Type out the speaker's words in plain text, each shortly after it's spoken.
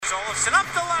Olofsson up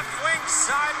the left wing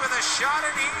side with a shot,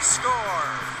 and he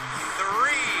scored. 3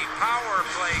 power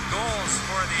play goals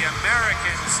for the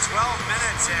Americans. 12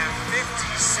 minutes and 50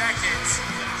 seconds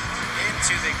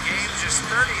into the game. Just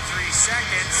 33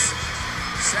 seconds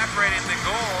separating the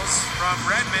goals from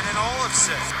Redmond and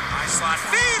Olofsson. High slot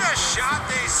feed, a shot.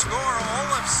 They score.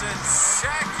 Olofsson,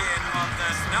 second of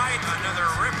the night. Another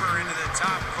ripper into the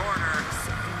top corner.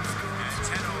 And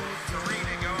 10:03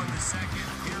 to go in the second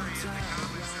period. The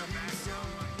Comets are back.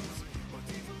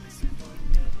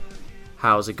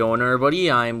 How's it going, everybody?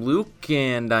 I'm Luke,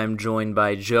 and I'm joined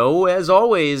by Joe, as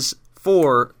always,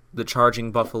 for the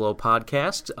Charging Buffalo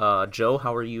podcast. Joe,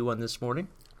 how are you on this morning?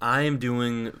 I am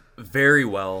doing very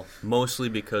well, mostly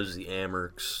because the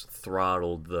Amerks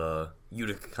throttled the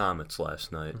Utica Comets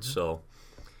last night, so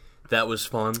that was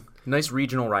fun. Nice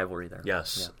regional rivalry there.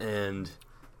 Yes, and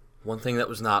one thing that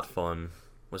was not fun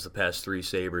was the past 3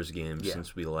 Sabres games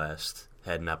since we last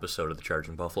had an episode of the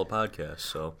Charging Buffalo podcast.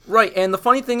 So right, and the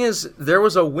funny thing is, there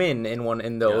was a win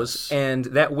in those, and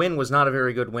that win was not a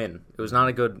very good win. It was not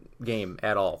a good game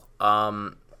at all.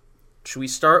 Should we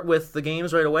start with the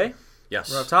games right away?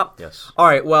 yes, We're up top? Yes. All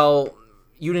right, well,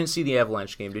 you didn't see the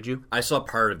Avalanche game, did you? I saw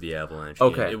part of the Avalanche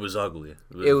Okay. game. It was ugly.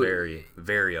 It was very,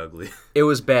 very ugly. It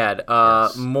was bad.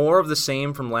 Yes. More of the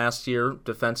same from last year.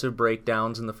 Defensive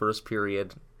breakdowns in the first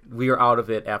period. We are out of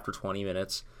it after 20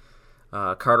 minutes.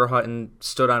 Carter Hutton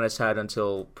stood on his head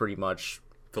until pretty much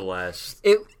The last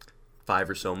it. 5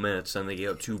 or so minutes, and they gave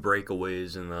up 2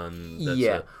 breakaways, and then that's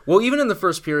it. Well, even in the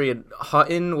first period,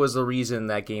 Hutton was the reason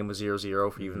that game was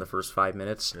 0-0 for even the first 5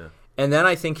 minutes. Yeah. And then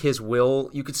I think his will,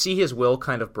 you could see his will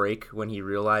kind of break when he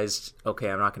realized, okay,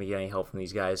 I'm not going to get any help from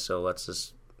these guys, so let's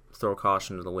just throw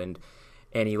caution to the wind.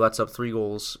 And he lets up 3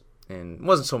 goals, and it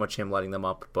wasn't so much him letting them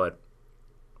up, but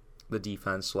the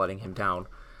defense letting him down,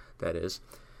 that is.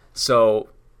 So,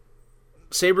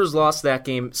 Sabres lost that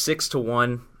game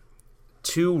 6-1.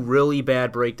 2 really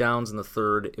bad breakdowns in the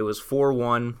third. It was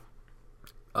 4-1.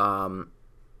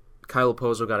 Kyle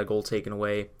Oposo got a goal taken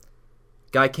away.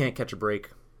 Guy can't catch a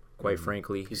break, quite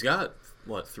frankly. He's got,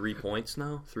 3 points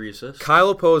now? 3 assists?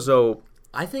 Kyle Oposo,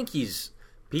 I think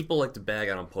people like to bag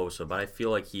on Oposo, but I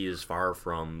feel like he is far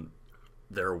from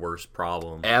their worst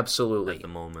problem absolutely. at the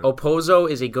moment. Oposo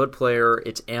is a good player.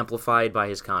 It's amplified by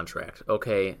his contract,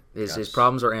 okay? His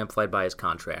problems are amplified by his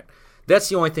contract. That's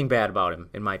the only thing bad about him,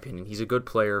 in my opinion. He's a good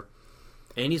player.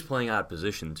 And he's playing out of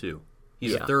position, too.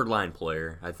 He's a third-line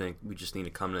player. I think we just need to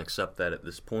come and accept that at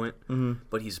this point. Mm-hmm.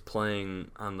 But he's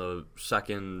playing on the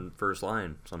first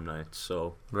line some nights.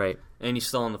 So Right. And he's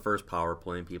still on the first power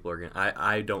play, and people are going to...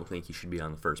 I don't think he should be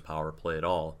on the first power play at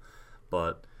all.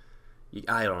 But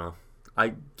I don't know.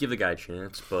 I give the guy a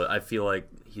chance, but I feel like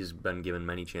he's been given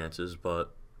many chances,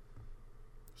 but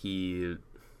he's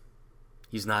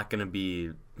not going to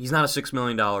be... He's not a $6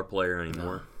 million player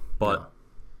anymore, but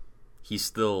he's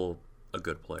still a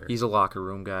good player. He's a locker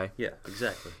room guy. Yeah,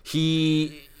 exactly.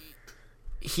 He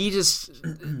has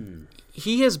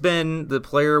been the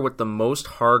player with the most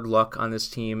hard luck on this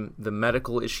team. The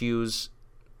medical issues,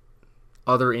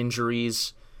 other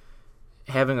injuries,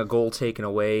 having a goal taken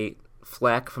away,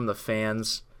 flack from the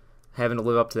fans, having to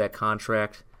live up to that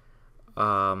contract.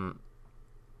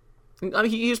 I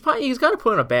mean, he's got to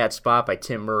put in a bad spot by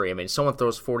Tim Murray. I mean, someone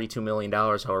throws $42 million,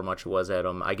 however much it was, at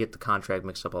him. I get the contract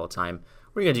mixed up all the time.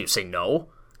 What are you gonna do? Say no?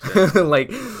 I'm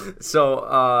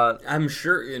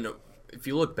sure, if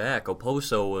you look back,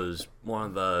 Oposo was one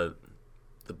of the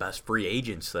best free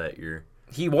agents that year.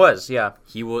 He was, yeah.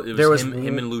 It was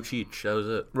him and Lucic. That was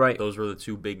it. Right. Those were the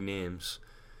 2 big names.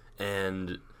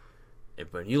 And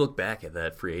when you look back at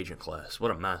that free agent class,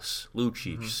 what a mess.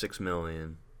 Lucic, $6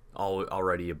 million.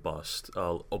 Already a bust.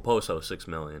 Oposo, $6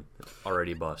 million,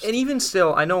 already a bust. And even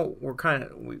still, I know we're kind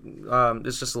of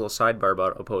this is just a little sidebar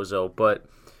about Oposo, but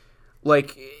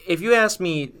like if you ask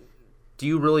me, do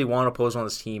you really want Oposo on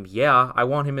this team? Yeah, I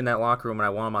want him in that locker room and I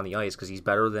want him on the ice because he's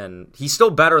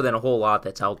still better than a whole lot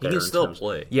that's out there. He can still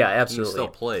play. Yeah, absolutely. He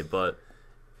can still play, but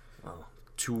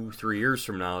 2-3 years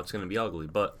from now it's going to be ugly.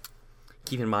 But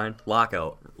keep in mind,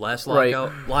 lockout.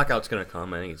 Lockout's going to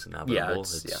come. I think it's inevitable.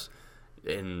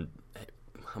 And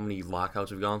how many lockouts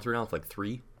have we gone through now? It's like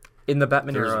 3? In the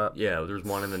Bettman era. Yeah, there's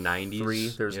one in the 90s. 3.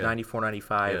 There's 94,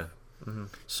 95. Yeah. Mm-hmm.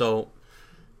 So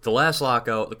the last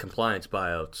lockout, the compliance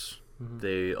buyouts,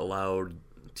 they allowed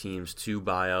teams 2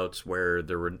 buyouts where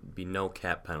there would be no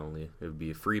cap penalty. It would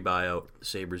be a free buyout. The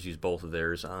Sabres used both of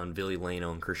theirs on Ville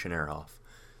Leno and Christian Ehrhoff.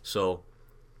 So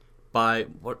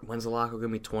when's the lockout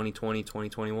going to be? 2020,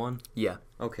 2021? Yeah.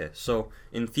 Okay, so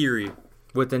in theory...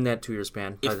 Within that 2-year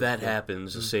span. If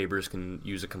happens, the Sabres can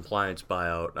use a compliance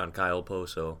buyout on Kyle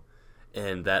Oposo,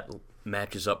 and that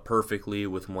matches up perfectly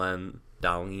with when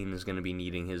Dahlin is going to be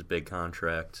needing his big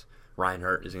contract.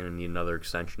 Reinhart is going to need another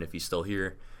extension if he's still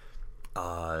here.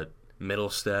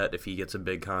 Middlestead, if he gets a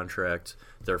big contract,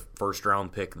 their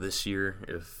first-round pick this year,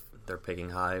 if they're picking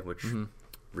high, which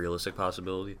realistic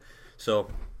possibility. So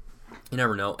you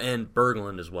never know. And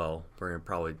Berglund as well. We're going to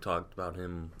probably talk about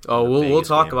him. Oh, we'll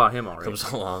talk about him already. Comes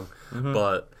along,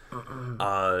 but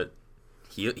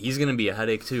he's going to be a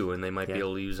headache too, and they might be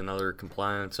able to use another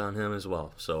compliance on him as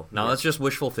well. So now that's just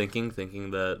wishful thinking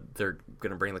that they're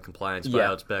going to bring the compliance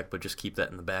buyouts back, but just keep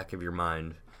that in the back of your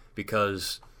mind,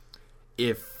 because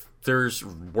if there's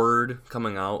word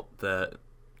coming out that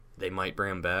they might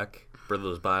bring him back, bring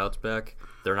those buyouts back,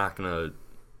 they're not going to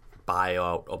buy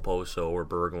out Oposo or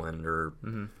Berglund or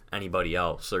anybody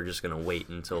else. They're just going to wait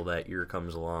until that year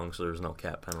comes along, so there's no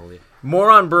cap penalty. More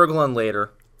on Berglund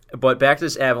later. But back to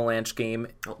this Avalanche game.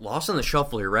 Lost in the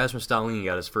shuffle here. Rasmus Dahlin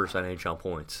got his first NHL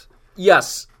points.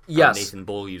 Yes. Nathan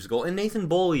Beaulieu's goal. And Nathan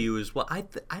Beaulieu is, I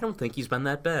don't think he's been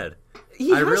that bad.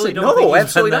 I really don't think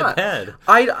he's been that bad.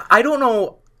 I don't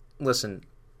know. Listen,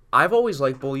 I've always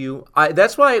liked Beaulieu.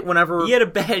 That's why whenever... He had a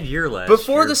bad year last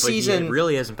before year, the season, he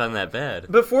really hasn't been that bad.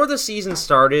 Before the season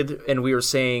started and we were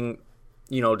saying,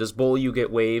 does Beaulieu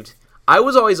get waived? I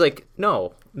was always like,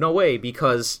 no way,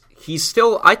 because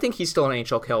I think he's still an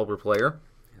NHL caliber player,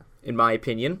 in my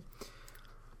opinion.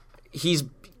 He's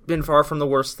been far from the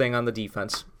worst thing on the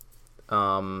defense.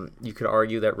 You could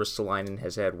argue that Ristolainen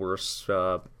has had worse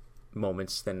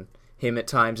moments than him at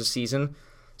times this season,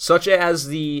 such as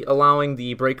allowing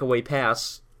the breakaway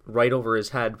pass right over his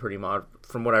head, pretty much.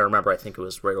 From what I remember, I think it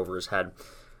was right over his head.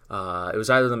 It was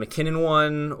either the McKinnon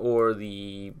one or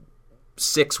the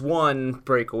 6-1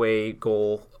 breakaway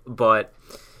goal, but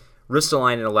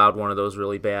Ristolainen allowed one of those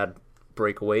really bad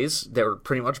breakaways. They were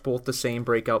pretty much both the same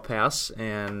breakout pass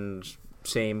and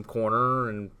same corner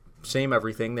and same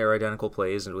everything. They're identical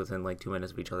plays and within like 2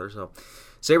 minutes of each other. So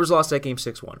Sabres lost that game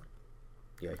 6-1.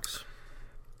 Yikes.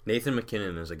 Nathan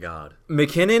McKinnon is a god.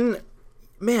 McKinnon,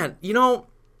 man,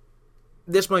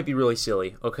 this might be really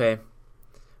silly, okay?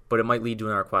 But it might lead to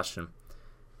another question.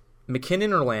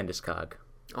 McKinnon or Landeskog?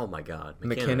 Oh my god.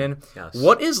 McKinnon. Yes.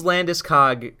 What is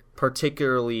Landeskog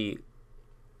particularly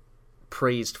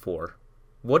praised for?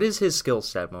 What is his skill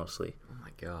set mostly? Oh my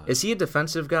god. Is he a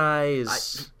defensive guy?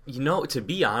 To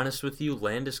be honest with you,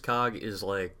 Landeskog is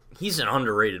he's an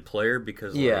underrated player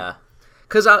because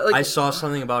because I saw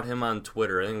something about him on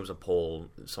Twitter. I think it was a poll.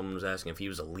 Someone was asking if he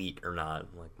was elite or not.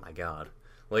 I'm like, my god.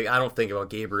 I don't think about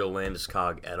Gabriel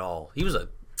Landeskog at all. He was a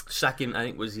second, I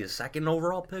think, was he a second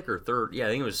overall pick or third? Yeah, I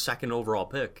think it was second overall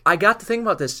pick. I got to think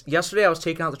about this. Yesterday I was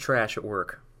taking out the trash at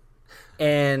work,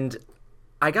 and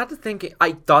I got to thinking,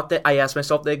 I asked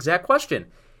myself the exact question.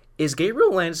 Is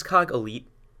Gabriel Landeskog elite?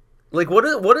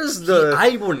 What is the...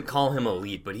 I wouldn't call him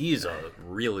elite, but he's a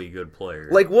really good player.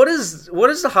 What does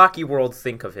the hockey world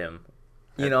think of him?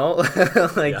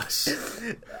 Yes.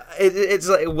 It's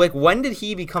when did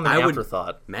he become an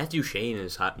afterthought? Matthew Shane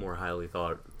is more highly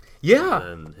thought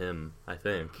than him, I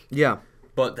think. Yeah.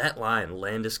 But that line,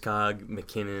 Landeskog,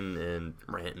 McKinnon, and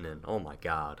Rantanen, oh my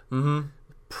god. Mm-hmm.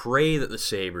 Pray that the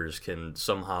Sabres can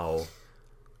somehow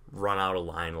run out a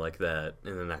line like that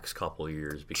in the next couple of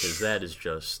years, because that is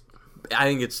just... I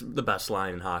think it's the best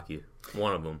line in hockey.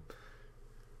 One of them.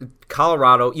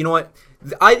 Colorado, you know what?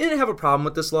 I didn't have a problem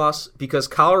with this loss because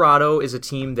Colorado is a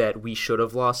team that we should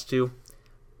have lost to.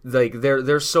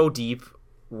 They're so deep.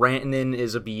 Rantanen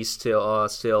is a beast still.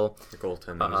 The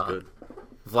goaltending is good.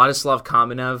 Vladislav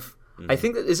Kamenev. I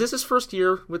think is this his first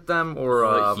year with them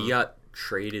or he got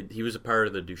traded. He was a part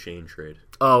of the Duchesne trade.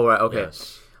 Oh right, okay.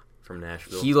 Yes, from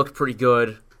Nashville. He looked pretty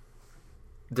good.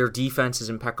 Their defense is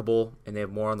impeccable, and they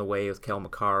have more on the way with Kel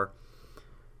Makar.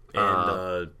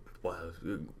 And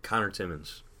Connor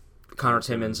Timmins. Connor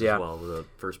Timmins, yeah. As well, the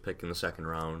first pick in the second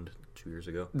round 2 years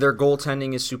ago. Their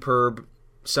goaltending is superb.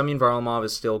 Semyon Varlamov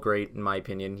is still great, in my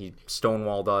opinion. He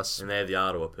stonewalled us. And they had the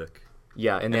Ottawa pick.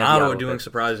 Yeah, and Ottawa doing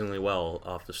surprisingly well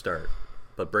off the start.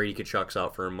 But Brady Tkachuk's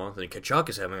out for a month, and Tkachuk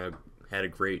is had a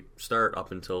great start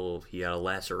up until he had a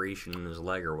laceration in his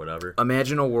leg or whatever.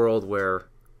 Imagine a world where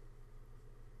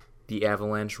the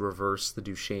Avalanche reverse the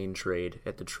Duchesne trade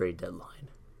at the trade deadline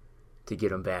to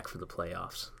get him back for the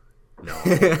playoffs. No.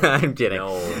 I'm kidding.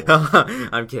 No.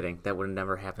 I'm kidding. That would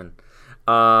never happen.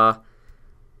 Where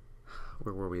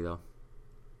were we, though?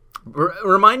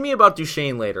 Remind me about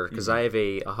Duchesne later, because I have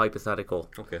a hypothetical.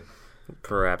 Okay.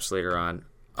 Perhaps later on.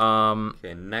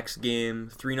 Okay, next game,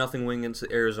 3-0 win against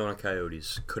the Arizona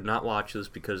Coyotes. Could not watch this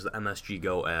because the MSG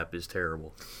Go app is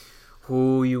terrible.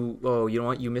 You know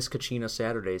what? You missed Kachina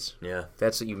Saturdays. Yeah.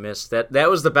 That's what you missed. That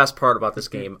was the best part about this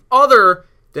game. Other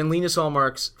Then Linus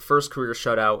Ullmark's first career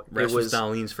shutout. Rasmus It was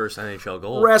Dahlin's first NHL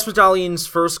goal. Rasmus Dahlin's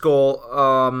first goal. It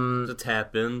was a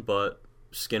tap in, but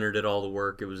Skinner did all the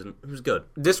work. It was good.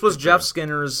 This was Jeff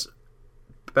Skinner's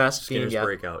best Skinner's game yet.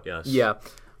 breakout, yes. Yeah.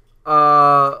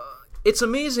 It's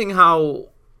amazing how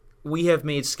we have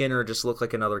made Skinner just look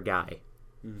like another guy.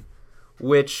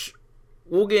 Which,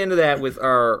 we'll get into that with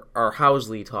our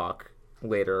Housley talk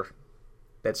later.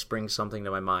 That springs something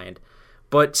to my mind.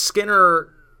 But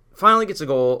Skinner finally gets a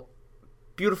goal.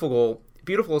 Beautiful goal.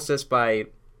 Beautiful assist by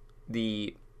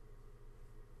the...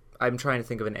 I'm trying to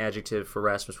think of an adjective for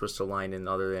Rasmus Ristolainen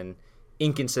other than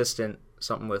inconsistent,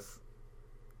 something with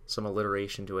some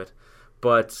alliteration to it.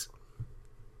 But,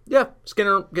 yeah,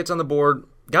 Skinner gets on the board.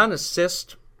 Got an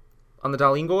assist on the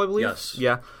Dahlin goal, I believe? Yes.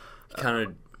 Yeah. Kind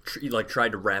of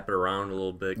tried to wrap it around a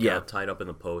little bit. Yeah. Got tied up in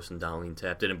the post, and Dahlin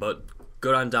tapped it in. But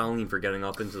good on Dahlin for getting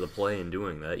up into the play and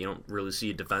doing that. You don't really see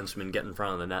a defenseman get in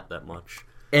front of the net that much.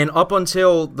 And up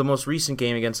until the most recent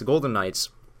game against the Golden Knights,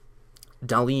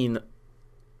 Dahlin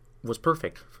was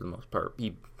perfect for the most part.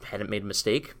 He hadn't made a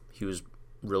mistake. He was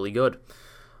really good.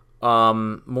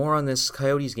 More on this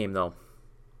Coyotes game, though.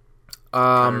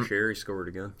 Connor Sherry scored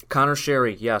again. Connor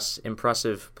Sherry, yes,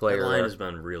 impressive player. That line has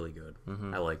been really good.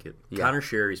 I like it. Yeah. Connor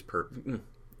Sherry's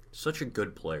such a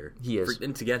good player. He is.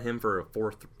 And to get him for a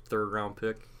third round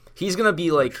pick, He's going to be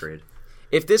like, trade.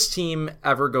 if this team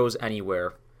ever goes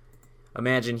anywhere,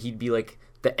 imagine he'd be like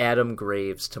the Adam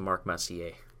Graves to Mark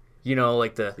Messier. You know,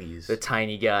 like the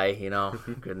tiny guy, you know,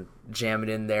 could jam it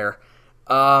in there.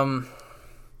 But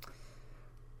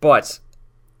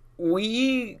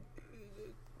we,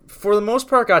 for the most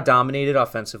part, got dominated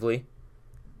offensively.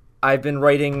 I've been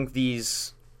writing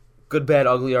these good, bad,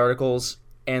 ugly articles,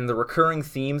 and the recurring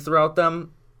theme throughout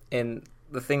them, and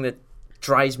the thing that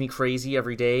drives me crazy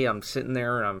every day, I'm sitting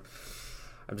there and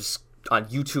I'm just on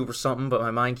YouTube or something, but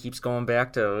my mind keeps going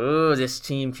back to, this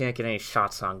team can't get any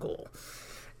shots on goal.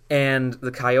 And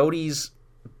the Coyotes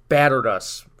battered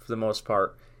us for the most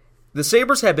part. The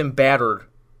Sabres have been battered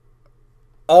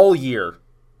all year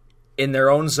in their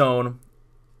own zone.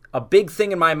 A big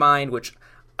thing in my mind, which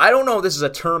I don't know if this is a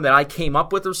term that I came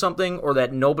up with or something, or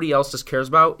that nobody else just cares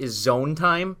about, is zone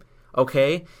time,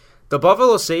 okay? The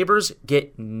Buffalo Sabres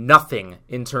get nothing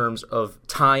in terms of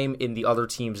time in the other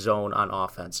team's zone on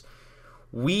offense.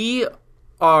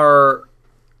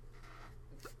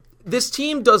 This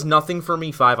team does nothing for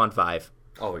me 5-on-5.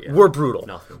 Oh, yeah. We're brutal.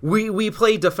 Nothing. We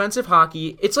play defensive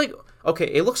hockey. It's like, okay,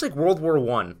 it looks like World War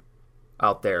I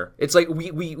out there. It's like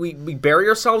we bury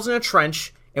ourselves in a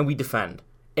trench and we defend.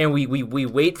 And we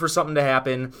wait for something to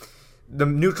happen. The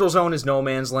neutral zone is no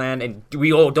man's land, and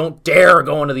don't dare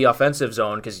go into the offensive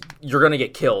zone because you're going to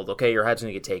get killed, okay? Your head's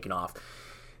going to get taken off.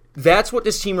 That's what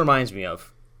this team reminds me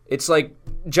of. It's like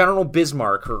General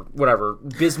Bismarck or whatever,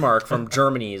 Bismarck from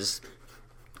Germany is...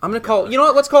 I'm going to call... You know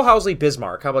what? Let's call Housley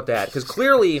Bismarck. How about that? Because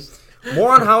clearly,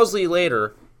 more on Housley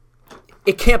later.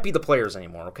 It can't be the players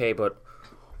anymore, okay? But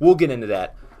we'll get into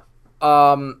that.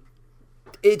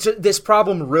 This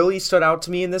problem really stood out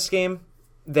to me in this game,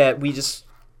 that we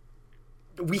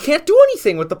can't do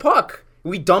anything with the puck.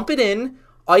 We dump it in.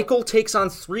 Eichel takes on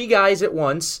 3 guys at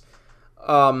once.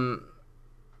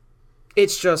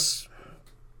 It's just...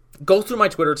 Go through my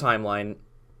Twitter timeline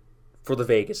for the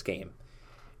Vegas game.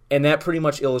 And that pretty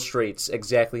much illustrates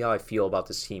exactly how I feel about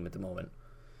this team at the moment.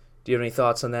 Do you have any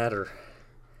thoughts on that, or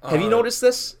have you noticed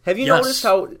this? Have you noticed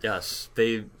how? Yes,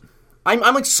 I'm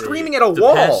like screaming at a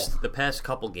wall. The past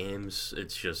couple games,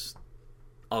 it's just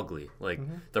ugly. Like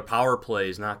their power play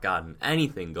has not gotten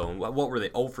anything going. What were they?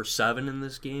 0 for 7 in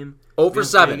this game. 0 for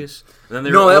 7. Vegas? And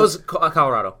then No, that was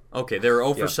Colorado. Okay, they were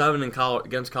 0 for 7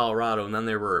 against Colorado, and then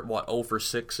they were 0 for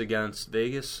 6 against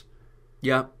Vegas.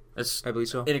 Yeah, That's I believe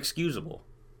so. Inexcusable.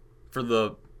 For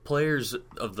the players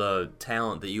of the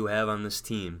talent that you have on this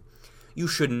team, you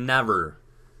should never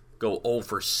go 0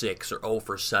 for 6 or 0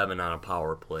 for 7 on a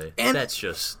power play. And that's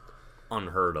just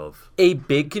unheard of. A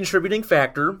big contributing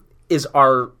factor is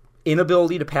our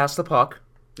inability to pass the puck.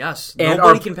 Yes, and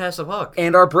nobody can pass the puck.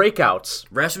 And our breakouts.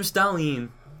 Rasmus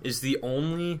Dahlin is the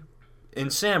only,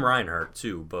 and Sam Reinhart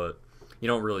too, but you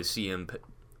don't really see him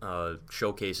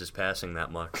showcase his passing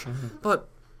that much. But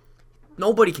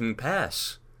nobody can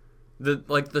pass.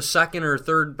 The second or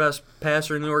third best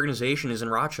passer in the organization is in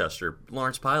Rochester,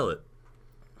 Lawrence Pilot,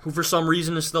 who for some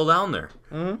reason is still down there.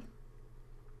 Mm-hmm.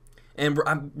 And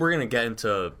we're going to get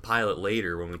into Pilot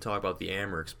later when we talk about the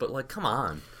Amerks, but, come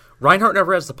on. Reinhart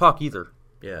never has the puck either.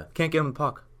 Yeah. Can't get him the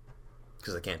puck.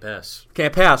 Because they can't pass.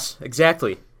 Can't pass,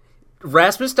 exactly.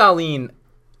 Rasmus Dahlin,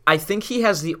 I think he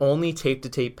has the only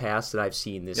tape-to-tape pass that I've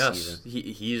seen this season.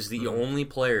 Yes, he is the only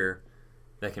player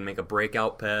that can make a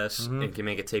breakout pass and can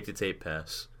make a tape-to-tape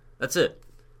pass. That's it.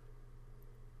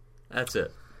 That's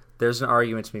it. There's an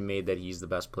argument to be made that he's the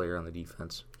best player on the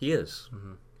defense. He is.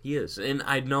 He is. And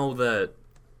I know that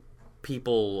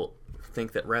people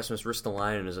think that Rasmus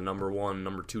Ristolainen is a number 1,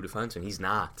 number 2 defenseman. He's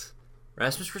not.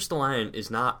 Rasmus Ristolainen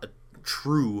is not a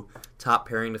true top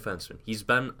pairing defenseman. He's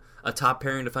been a top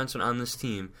pairing defenseman on this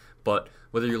team, but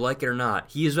whether you like it or not,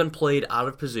 he has been played out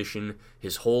of position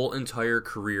his whole entire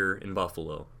career in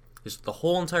Buffalo. The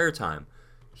whole entire time.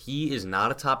 He is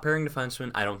not a top pairing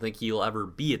defenseman. I don't think he'll ever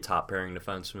be a top pairing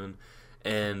defenseman.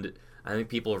 And I think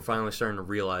people are finally starting to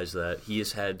realize that he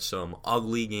has had some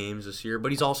ugly games this year,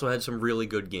 but he's also had some really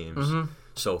good games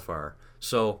so far.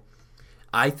 So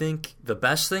I think the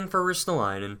best thing for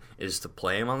Ristolainen is to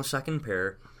play him on the second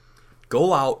pair,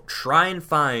 go out, try and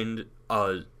find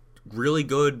a really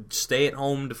good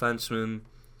stay-at-home defenseman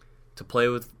to play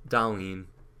with Dahlin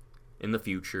in the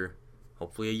future.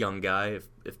 Hopefully a young guy,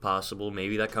 if possible.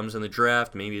 Maybe that comes in the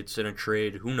draft. Maybe it's in a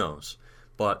trade. Who knows?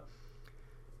 But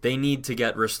they need to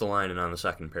get Ristolainen on the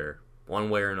second pair,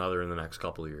 one way or another, in the next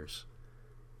couple of years.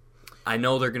 I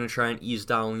know they're going to try and ease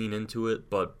Dahlin into it,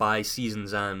 but by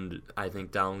season's end, I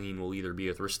think Dahlin will either be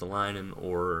with Ristolainen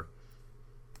or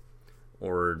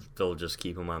they'll just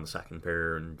keep him on the second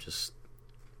pair and just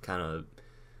kind of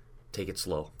take it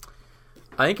slow.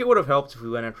 I think it would have helped if we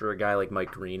went after a guy like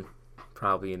Mike Green,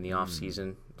 probably in the off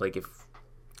season. Like if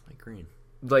Mike Green,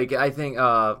 like I think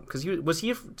because was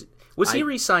he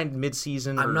re-signed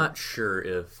mid-season? I'm not sure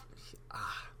if.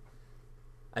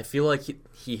 I feel like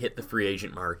he hit the free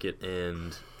agent market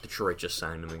and Detroit just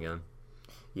signed him again.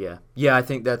 Yeah. I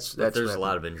think that's there's a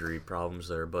lot of injury problems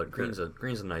there, but Green's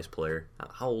a nice player.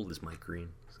 How old is Mike Green?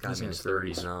 He's in his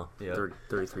 30s now. Yeah,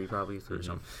 33 probably, 30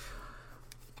 something.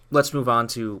 Let's move on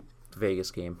to the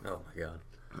Vegas game. Oh my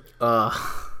god.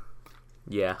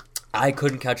 Yeah. I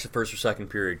couldn't catch the first or second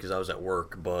period because I was at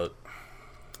work, but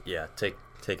yeah, take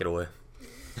it away.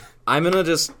 I'm gonna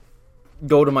just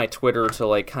go to my Twitter to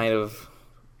like kind of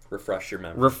refresh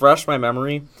my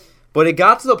memory. But it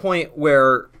got to the point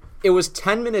where it was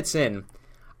 10 minutes in.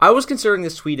 I was considering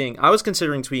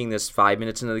tweeting this 5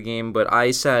 minutes into the game, but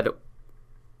I said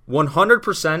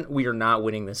 100% we are not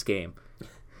winning this game.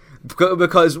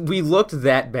 Because we looked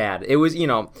that bad. It was,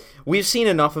 we've seen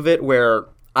enough of it where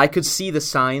I could see the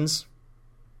signs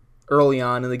early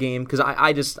on in the game because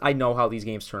I know how these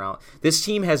games turn out. This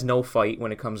team has no fight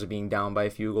when it comes to being down by a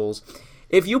few goals.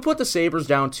 If you put the Sabres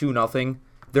down 2-0,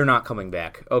 they're not coming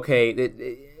back. Okay,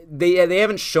 they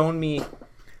haven't shown me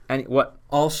any what.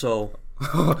 Also,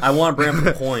 I want to bring up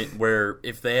the point where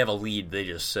if they have a lead, they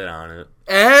just sit on it.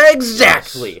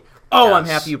 Exactly. Yes. Oh, yes. I'm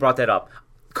happy you brought that up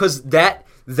because that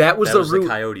was the root. The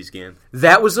Coyotes game.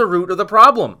 That was the root of the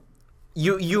problem.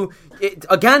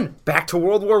 Again, back to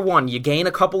World War I. You gain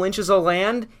a couple inches of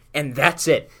land, and that's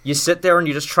it. You sit there and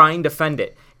you just try and defend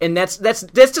it. And that's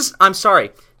just. I'm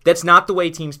sorry, that's not the way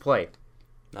teams play.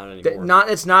 Not anymore.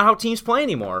 It's not how teams play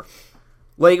anymore.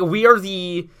 Like why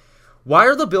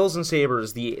are the Bills and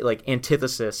Sabres the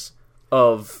antithesis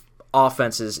of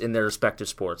offenses in their respective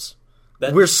sports?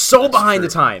 We're so behind the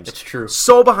times. It's true.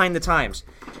 So behind the times.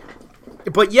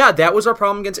 But yeah, that was our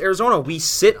problem against Arizona. We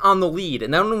sit on the lead,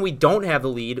 and then when we don't have the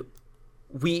lead,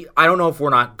 I don't know if we're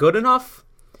not good enough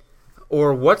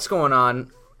or what's going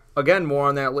on. Again, more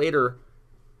on that later.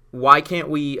 Why can't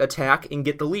we attack and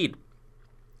get the lead?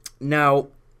 Now,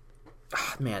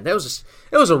 man, that was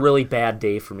a really bad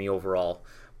day for me overall.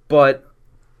 But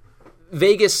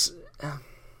Vegas,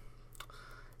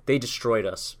 they destroyed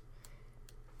us.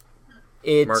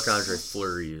 Marc-Andre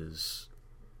Fleury is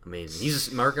amazing.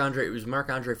 Was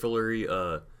Marc-Andre Fleury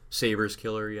Sabres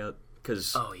killer yet?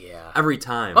 Because every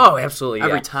time, absolutely,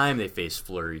 every time they face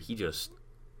Fleury, he just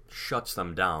shuts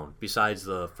them down. Besides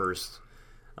the first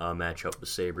matchup with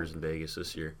Sabres in Vegas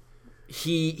this year,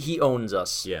 he owns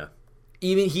us. Yeah,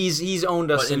 even he's owned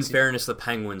us. But in fairness, the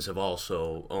Penguins have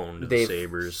also owned the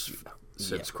Sabres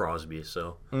since Crosby.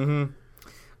 So,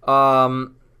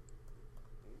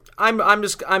 I'm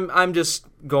just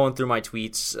going through my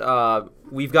tweets.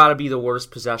 We've got to be the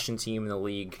worst possession team in the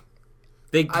league.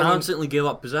 They constantly give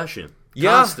up possession.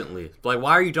 Yeah. Constantly. Like,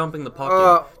 why are you dumping the puck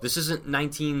in? This isn't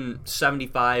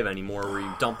 1975 anymore where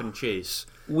you dump and chase.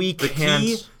 The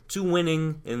key to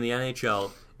winning in the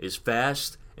NHL is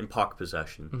fast and puck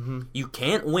possession. Mm-hmm. You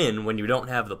can't win when you don't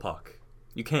have the puck.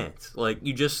 You can't. Like,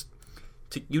 you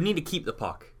need to keep the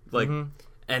puck. Like,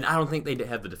 and I don't think they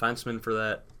have the defenseman for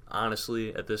that,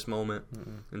 honestly, at this moment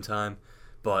in time.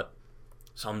 But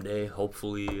someday,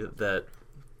 hopefully, that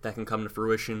can come to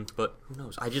fruition. But who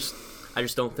knows? I just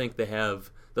don't think they have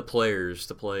the players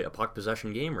to play a puck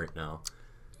possession game right now.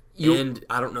 And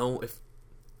I don't know if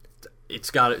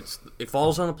it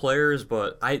falls on the players,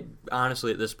 but I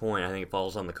honestly at this point I think it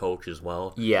falls on the coach as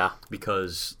well. Yeah.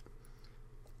 Because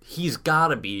he's got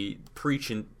to be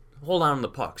preaching, hold on to the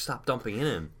puck, stop dumping it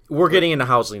in. We're getting into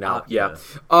Housley now. Yeah.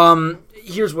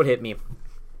 Here's what hit me.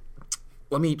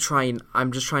 I'm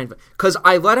just trying, because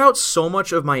I let out so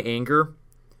much of my anger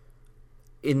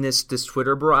in this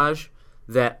Twitter barrage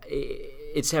that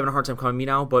it's having a hard time coming to me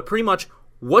now, but pretty much,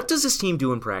 what does this team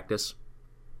do in practice?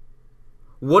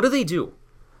 What do they do?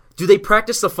 Do they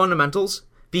practice the fundamentals?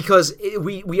 Because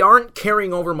we aren't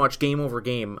carrying over much game over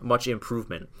game, much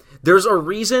improvement. There's a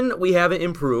reason we haven't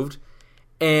improved,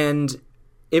 and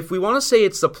if we want to say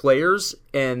it's the players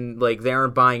and like they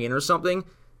aren't buying in or something,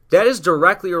 that is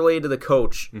directly related to the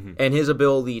coach and his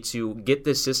ability to get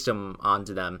this system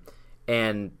onto them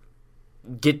and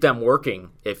get them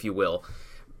working, if you will.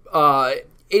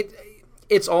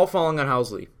 It's all falling on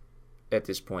Housley at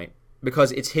this point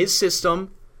because it's his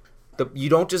system.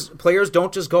 Players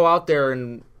don't just go out there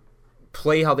and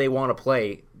play how they want to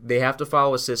play. They have to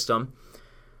follow a system.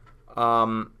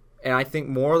 And I think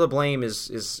more of the blame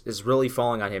is really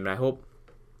falling on him. And I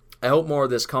hope more of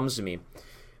this comes to me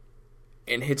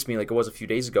and hits me like it was a few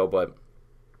days ago. But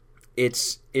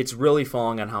it's really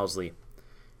falling on Housley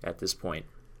at this point,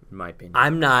 in my opinion.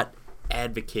 I'm not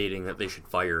advocating that they should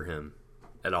fire him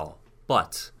at all,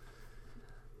 but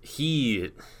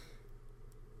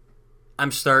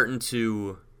I'm starting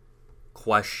to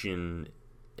question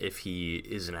if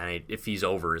he's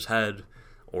over his head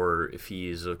or if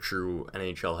he's a true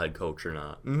NHL head coach or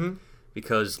not. Mm-hmm.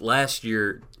 Because last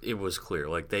year it was clear,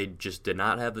 like they just did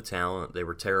not have the talent. They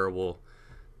were terrible.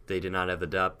 They did not have the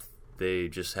depth. They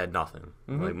just had nothing.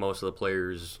 Mm-hmm. Like most of the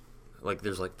players, like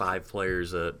there's like 5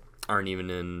 players that aren't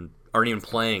even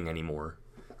playing anymore.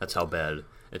 That's how bad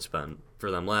it's been for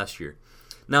them last year.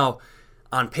 Now,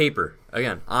 on paper,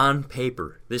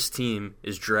 this team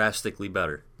is drastically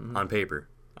better. Mm-hmm. On paper.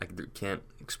 I can't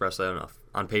express that enough.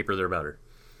 On paper, they're better.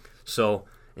 So,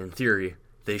 in theory,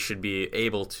 they should be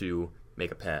able to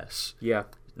make a pass. Yeah.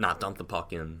 Not dump the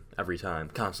puck in every time.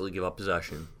 Constantly give up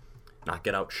possession. Not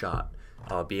get outshot.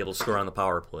 Be able to score on the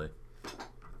power play.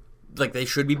 Like, they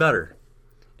should be better.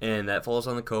 And that falls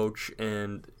on the coach.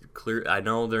 And I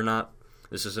know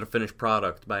this isn't a finished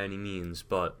product by any means,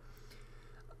 but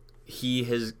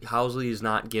Housley has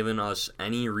not given us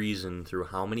any reason through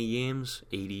how many games?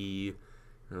 90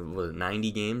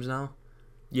 games now?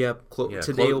 Yeah,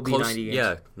 today will be 90 games.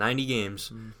 Yeah, 90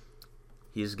 games. Mm.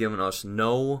 He's given us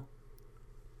no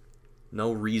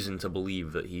reason to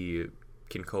believe that he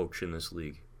can coach in this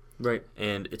league. Right.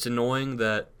 And it's annoying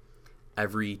that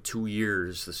every 2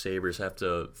 years the Sabres have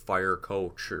to fire a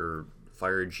coach or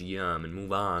fire a GM and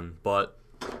move on. But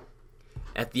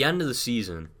at the end of the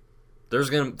season,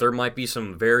 there might be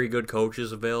some very good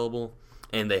coaches available,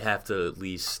 and they have to at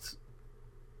least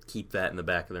keep that in the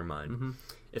back of their mind. Mm-hmm.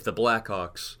 If the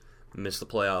Blackhawks miss the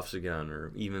playoffs again,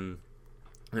 or even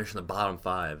finish in the bottom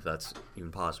 5, that's even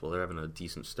possible. They're having a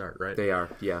decent start, right? They are,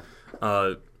 yeah.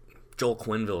 Joel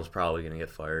Quenneville is probably going to get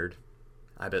fired.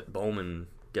 I bet Bowman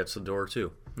gets the door,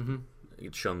 too. Mm-hmm. He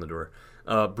gets shown the door.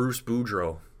 Bruce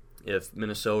Boudreau, if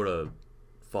Minnesota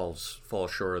falls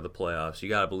short of the playoffs, you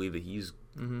got to believe that he's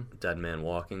dead man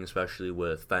walking, especially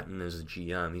with Fenton as the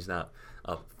GM. He's not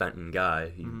a Fenton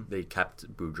guy. They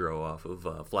kept Boudreau off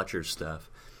of Fletcher's staff.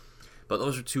 But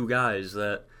those are 2 guys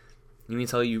that you mean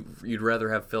tell you'd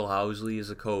rather have Phil Housley as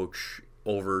a coach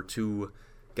over 2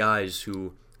 guys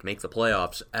who make the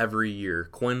playoffs every year.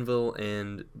 Quenneville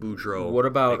and Boudreau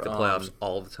make the playoffs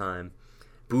all the time.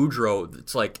 Boudreau,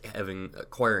 it's like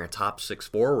acquiring a top 6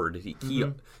 forward.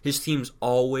 His teams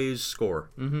always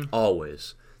score. Mm-hmm.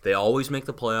 Always. They always make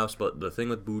the playoffs, but the thing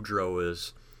with Boudreau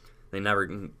is they never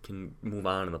can move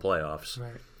on in the playoffs.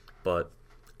 Right. But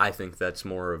I think that's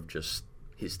more of just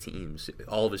his teams.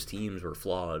 All of his teams were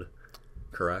flawed,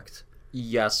 correct?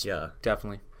 Yes. Yeah.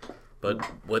 Definitely. But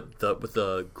with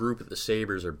the group that the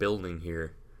Sabres are building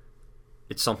here,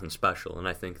 it's something special, and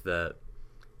I think that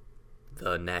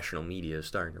the national media is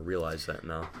starting to realize that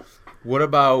now. What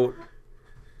about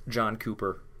John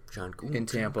Cooper? In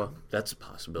Tampa. That's a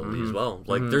possibility as well.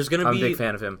 Like there's gonna be I'm a big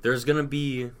fan of him. There's gonna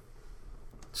be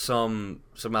some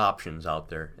options out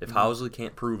there. If Housley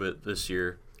can't prove it this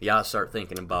year, you gotta start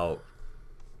thinking about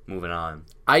moving on.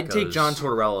 I'd take John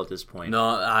Tortorella at this point. No,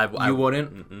 I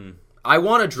wouldn't. Mm-mm. I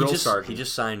want a drill sergeant. He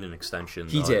just signed an extension.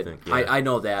 He did. I think. Yeah. I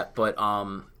know that, but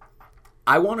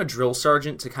I want a drill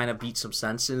sergeant to kind of beat some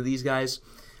sense into these guys.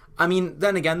 I mean,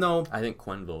 then again, though, I think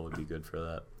Quenneville would be good for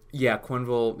that. Yeah,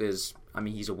 Quenneville is. I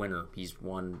mean, he's a winner. He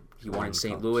won in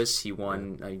St. Louis. He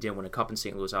won. Yeah. He didn't win a cup in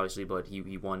St. Louis, obviously, but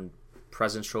he won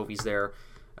President's Trophies there.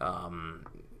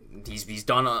 He's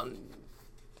done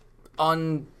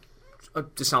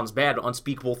this sounds bad,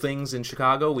 unspeakable things in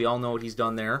Chicago. We all know what he's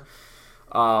done there.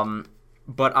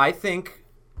 But I think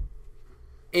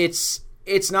it's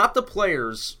not the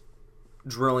players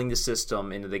drilling the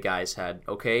system into the guy's head.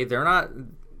 Okay, they're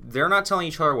not telling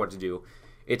each other what to do.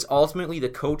 It's ultimately the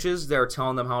coaches that are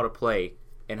telling them how to play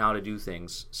and how to do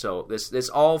things. So this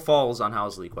all falls on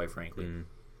Housley, quite frankly.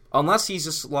 Unless he's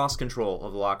just lost control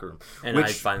of the locker room. And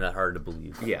I find that hard to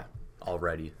believe. Yeah.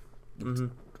 Already.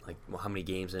 Like, how many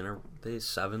games in are they?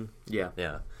 7? Yeah.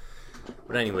 Yeah.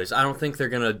 But anyways, I don't think they're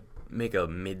going to make a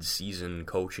mid-season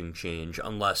coaching change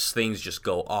unless things just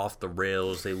go off the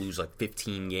rails. They lose like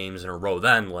 15 games in a row.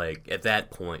 Then, like, at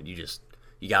that point, you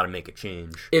got to make a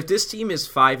change. If this team is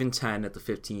 5-10 at the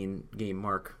 15-game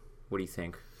mark, what do you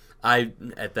think?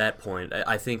 At that point,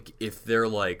 I think if they're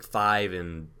like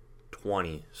 5-20,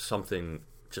 something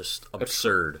just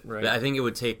absurd. Right. I think it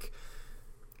would take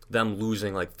them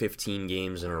losing like 15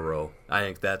 games in a row. I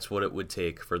think that's what it would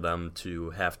take for them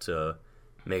to have to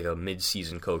make a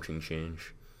mid-season coaching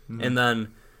change. And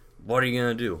then, what are you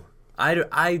gonna do?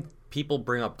 People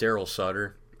bring up Daryl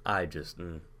Sutter. I just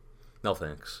no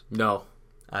thanks. No.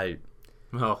 I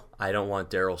don't want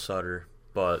Daryl Sutter,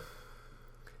 but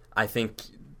I think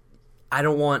I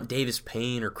don't want Davis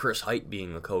Payne or Chris Height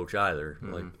being the coach either.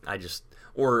 Like I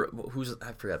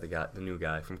forgot the new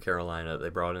guy from Carolina that they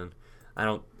brought in.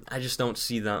 I just don't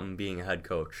see them being a head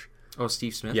coach. Oh,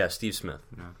 Steve Smith? Yeah, Steve Smith.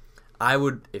 No. I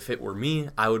would, if it were me,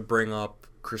 I would bring up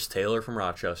Chris Taylor from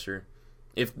Rochester.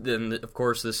 Then of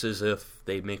course this is if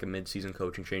they make a mid-season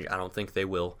coaching change. I don't think they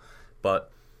will,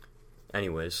 but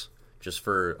anyways, just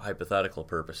for hypothetical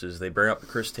purposes, they bring up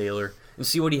Chris Taylor and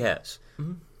see what he has.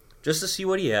 Just to see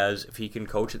what he has, if he can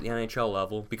coach at the NHL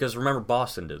level. Because remember,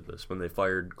 Boston did this when they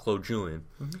fired Claude Julien.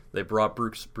 They brought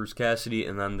Bruce Cassidy,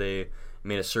 and then they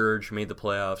made a surge, made the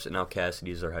playoffs, and now Cassidy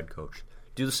is their head coach.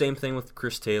 Do the same thing with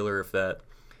Chris Taylor if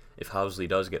Housley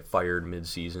does get fired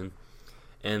mid-season.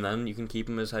 And then you can keep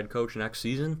him as head coach next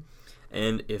season.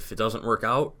 And if it doesn't work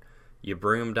out, you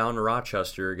bring him down to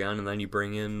Rochester again, and then you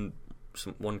bring in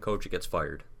one coach that gets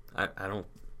fired. I don't...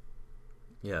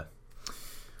 Yeah.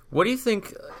 What do you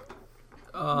think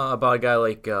about a guy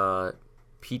like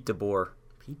Pete DeBoer?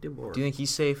 Pete DeBoer. Do you think he's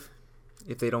safe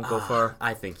if they don't go far?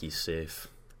 I think he's safe.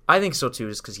 I think so too,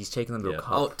 just because he's taking them to a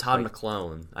cup. Oh, Todd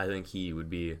McClellan. I think he would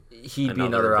be. He'd be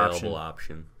another available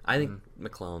option. I think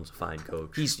McClellan's a fine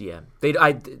coach. Edmonton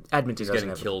He's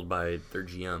getting killed by their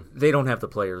GM. They don't have the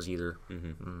players either.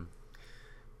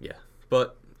 Yeah,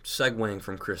 but segueing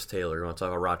from Chris Taylor, you want to talk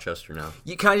about Rochester now?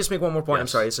 Can I just make one more point? Yes. I'm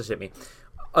sorry, this just hit me.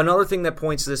 Another thing that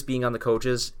points to this being on the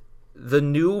coaches, the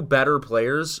new, better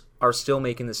players are still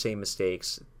making the same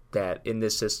mistakes that in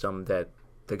this system that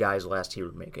the guys last year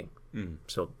were making.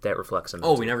 So that reflects on them.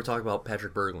 Oh, we never talked about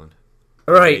Patrick Berglund.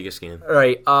 Right. Vegas game.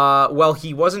 Right. Well,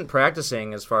 he wasn't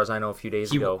practicing, as far as I know, a few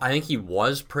days ago. I think he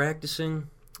was practicing.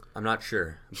 I'm not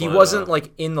sure. He wasn't,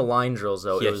 in the line drills,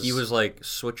 though. Yeah, he was,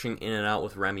 switching in and out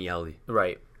with Remy Ellie.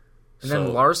 Right. And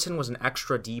then Larson was an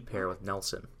extra D pair with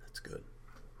Nelson. That's good.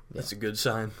 That's a good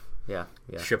sign. Yeah.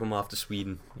 Ship him off to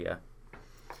Sweden. Yeah.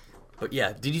 But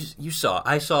yeah,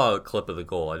 I saw a clip of the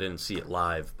goal. I didn't see it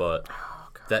live, but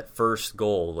that first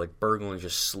goal, Berglund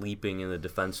just sleeping in the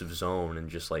defensive zone and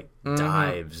just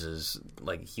dives as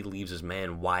he leaves his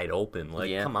man wide open.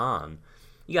 Come on.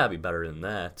 You got to be better than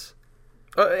that.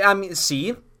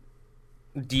 See?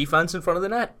 Defense in front of the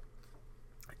net.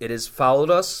 It has followed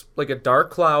us like a dark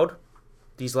cloud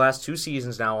these last 2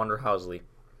 seasons now under Housley.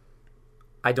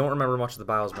 I don't remember much of the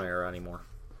Bilesma era anymore.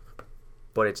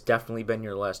 But it's definitely been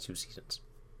your last 2 seasons.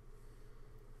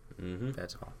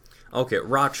 That's all. Okay,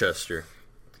 Rochester.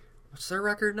 What's their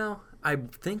record now? I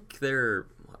think they've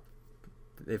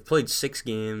played 6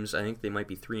 games. I think they might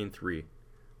be 3-3. I'm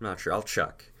not sure. I'll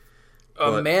check.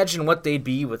 Imagine what they'd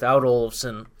be without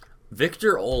Olofsson.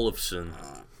 Victor Olofsson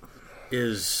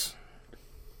is...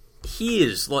 He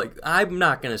is, I'm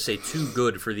not going to say too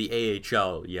good for the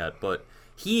AHL yet, but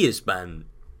he has been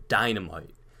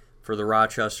dynamite for the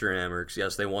Rochester Amerks.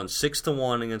 Yes, they won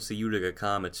 6-1 against the Utica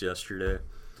Comets yesterday.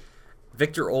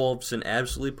 Victor Olofsson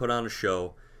absolutely put on a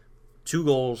show. 2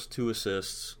 goals, 2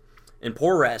 assists. And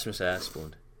poor Rasmus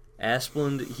Asplund.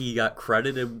 Asplund, he got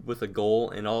credited with a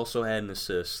goal and also had an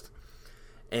assist.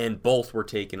 And both were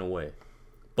taken away.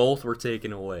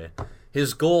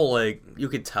 His goal, you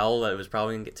could tell that it was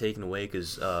probably going to get taken away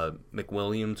because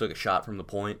McWilliam took a shot from the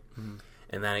point.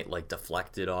 And then it,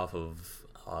 deflected off of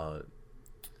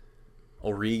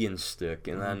O'Regan's stick.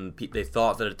 And then they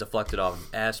thought that it deflected off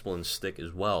of Asplund's stick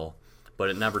as well. But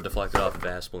it never deflected off of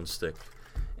Asplund's stick.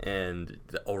 and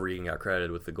O'Regan got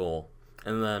credited with the goal.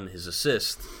 And then his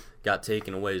assist got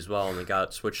taken away as well, and it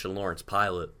got switched to Lawrence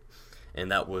Pilot,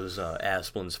 and that was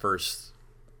Asplin's first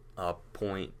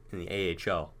point in the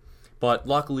AHL. But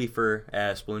luckily for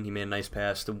Asplin, he made a nice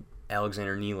pass to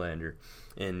Alexander Nylander,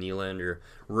 and Nylander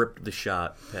ripped the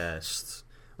shot past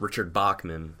Richard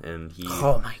Bachman, and he...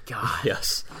 Oh, my God.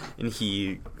 Yes, and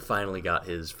he finally got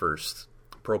his first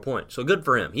pro point. So good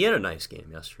for him. He had a nice game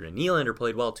yesterday. Nylander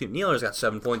played well, too. Nylander's got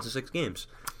 7 points in 6 games.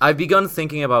 I've begun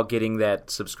thinking about getting that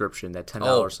subscription, that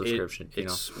 $10 subscription.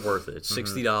 It's worth it. It's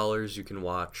 $60. You can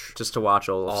watch just to watch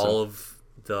all of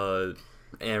the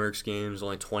Amerks games.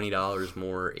 Only $20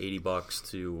 more, $80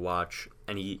 to watch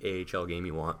any AHL game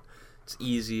you want. It's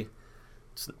easy.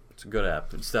 It's a good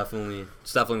app. It's definitely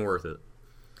worth it.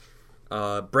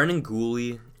 Brendan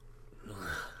Gooley,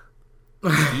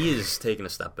 he is taking a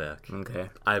step back. Okay.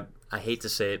 I hate to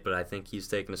say it, but I think he's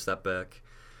taking a step back.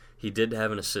 He did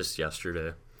have an assist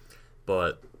yesterday,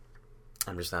 but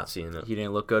I'm just not seeing it. He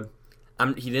didn't look good?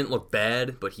 He didn't look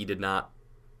bad, but he did not...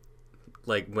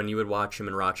 Like, when you would watch him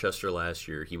in Rochester last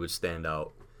year, he would stand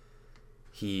out.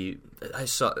 I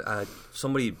saw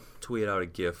somebody tweet out a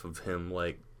gif of him,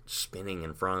 like, spinning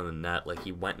in front of the net. Like,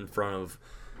 he went in front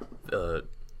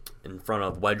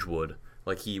of Wedgwood.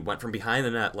 Like, he went from behind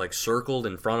the net, like, circled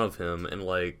in front of him and,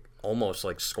 like, almost,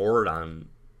 like, scored on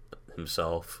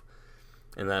himself.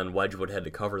 And then Wedgwood had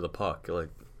to cover the puck. Like,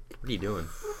 what are you doing?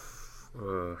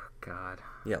 Oh, God.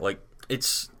 Yeah, like,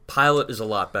 Pilot is a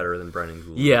lot better than Brendan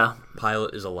Gould. Yeah.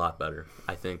 Pilot is a lot better.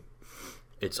 I think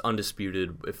it's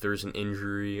undisputed. If there's an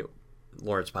injury,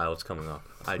 Lawrence Pilot's coming up.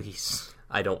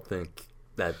 I don't think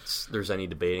there's any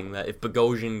debating that. If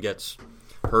Bogosian gets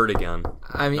hurt again,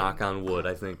 knock on wood,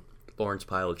 I think Lawrence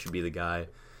Pilot should be the guy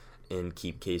and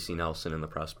keep Casey Nelson in the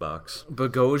press box.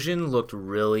 Bogosian looked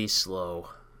really slow.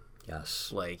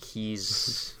 Yes. Like,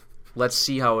 let's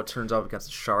see how it turns out against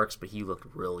the Sharks, but he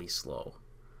looked really slow.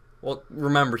 Well,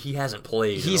 remember, he hasn't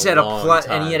played He's in had a long time.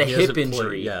 and he had a hip injury.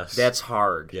 Played, yes. That's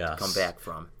hard to come back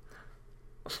from.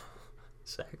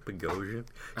 Zach Bogosian.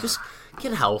 Just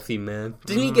get healthy, man.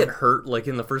 Didn't he get hurt, like,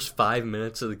 in the first 5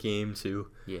 minutes of the game, too?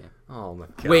 Yeah. Oh, my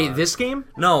God. Wait, this game?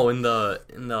 No, in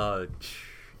the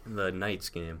Knights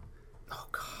game. Oh,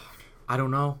 God. I don't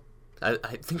know. I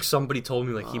think somebody told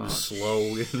me, like, he was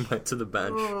slow and went to the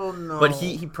bench. Oh, no. But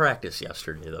he practiced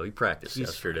yesterday, though.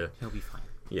 Yesterday. He'll be fine.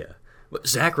 Yeah. But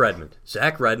Zach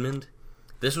Redmond,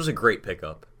 this was a great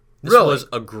pickup. This Really? was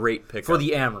a great pickup. For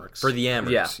the Amerks.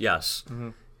 Yeah. Yes. Mm-hmm.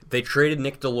 They traded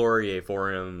Nick Delorier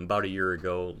for him about a year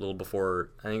ago, a little before,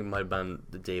 I think it might have been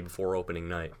the day before opening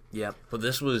night. Yep. But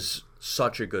this was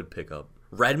such a good pickup.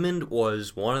 Redmond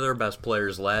was one of their best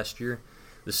players last year.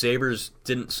 The Sabres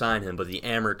didn't sign him, but the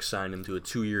Amerks signed him to a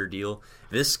 2-year deal.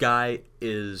 This guy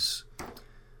is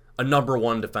a number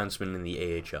 1 defenseman in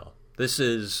the AHL. This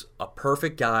is a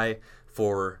perfect guy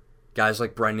for guys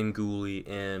like Brendan Gooley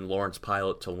and Lawrence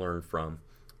Pilot to learn from.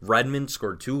 Redmond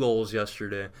scored 2 goals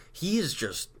yesterday. He is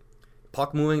just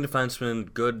puck-moving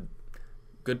defenseman, good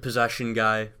possession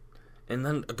guy, and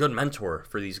then a good mentor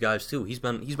for these guys too. He's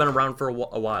been around for a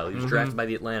while. He was drafted by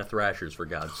the Atlanta Thrashers, for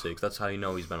God's sakes. That's how you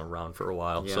know he's been around for a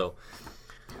while. Yeah. So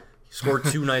he scored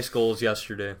 2 nice goals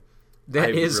yesterday. That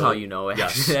is how you know.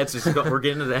 Yes. We're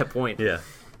getting to that point. Yeah.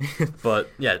 But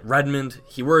yeah, Redmond,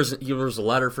 he wears a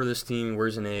letter for this team. He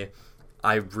wears an A.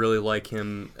 I really like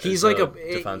him. He's like a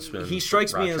defenseman. He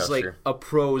strikes me as like a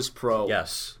pro's pro.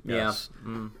 Yes. Yeah.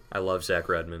 I love Zach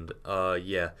Redmond.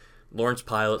 Yeah. Lawrence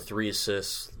Pilot, 3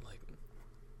 assists. Like,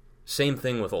 same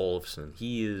thing with Olofsson.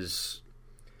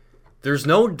 There's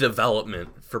no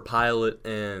development for Pilot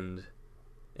and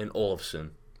Olofsson.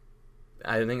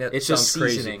 I think that sounds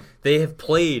crazy. Seasoning. They have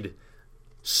played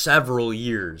several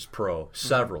years pro.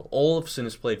 Olofsson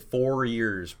has played 4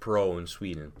 years pro in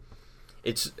Sweden.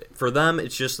 For them,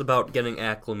 it's just about getting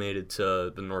acclimated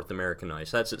to the North American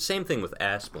ice. That's it. Same thing with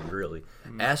Asplund, really.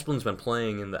 Asplin's been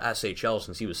playing in the SHL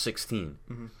since he was 16.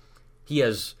 He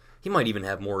might even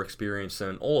have more experience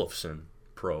than Olofsson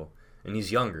pro, and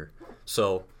he's younger.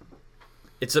 So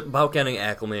it's about getting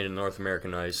acclimated to North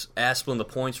American ice. Asplund, the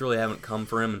points really haven't come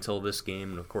for him until this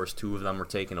game, and of course 2 of them were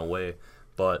taken away.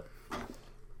 But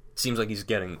it seems like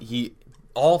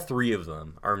all 3 of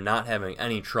them are not having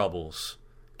any troubles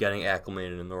getting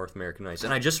acclimated in North American ice.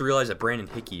 And I just realized that Brandon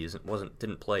Hickey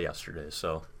didn't play yesterday,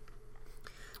 so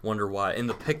wonder why. In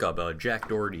the pickup, Jack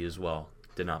Doherty as well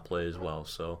did not play as well.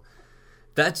 So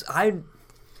the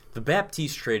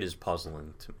Baptiste trade is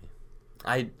puzzling to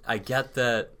me. I get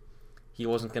that he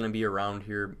wasn't going to be around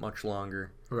here much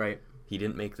longer. Right. He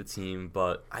didn't make the team,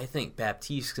 but I think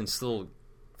Baptiste can still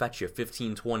fetch you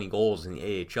 15, 20 goals in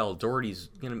the AHL. Doherty's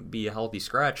going to be a healthy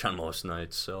scratch on most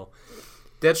nights. So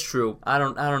That's true. I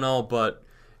don't know, but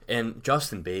and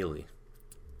Justin Bailey,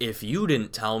 if you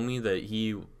didn't tell me that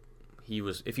he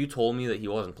was, if you told me that he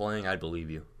wasn't playing, I'd believe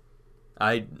you.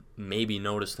 I maybe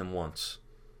noticed him once.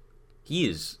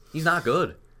 He's not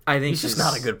good. I think he's just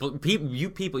not a good.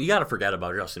 You got to forget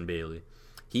about Justin Bailey.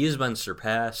 He has been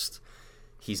surpassed.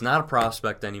 He's not a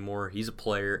prospect anymore. He's a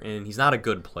player, and he's not a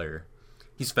good player.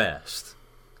 He's fast.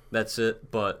 That's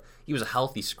it. But he was a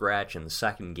healthy scratch in the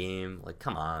second game. Like,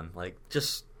 come on. Like,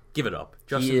 just give it up.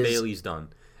 Justin Bailey's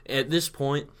done. At this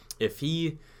point, if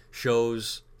he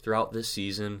shows throughout this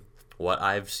season what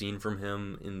I've seen from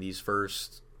him in these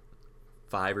first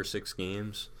 5 or 6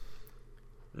 games,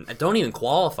 don't even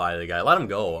qualify the guy. Let him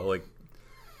go. Like,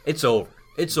 it's over.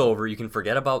 It's over. You can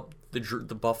forget about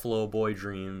the Buffalo boy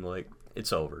dream. Like,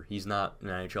 it's over. He's not an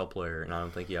NHL player, and I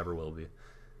don't think he ever will be.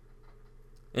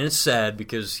 And it's sad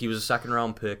because he was a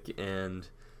second-round pick, and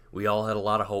we all had a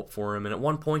lot of hope for him. And at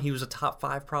one point, he was a top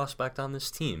 5 prospect on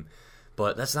this team,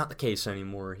 but that's not the case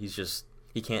anymore. He's just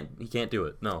he can't do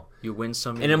it. No, you win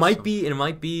some, and it might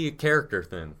be a character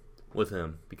thing with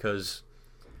him because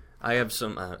I have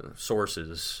some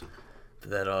sources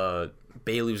that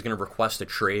Bailey was going to request a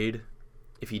trade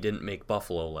if he didn't make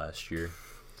Buffalo last year,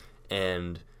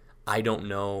 and I don't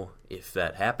know if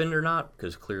that happened or not,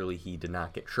 because clearly he did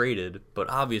not get traded. But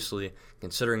obviously,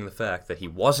 considering the fact that he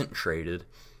wasn't traded,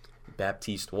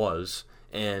 Baptiste was,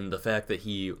 and the fact that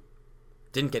he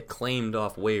didn't get claimed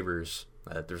off waivers,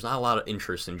 there's not a lot of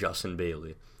interest in Justin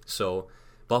Bailey. So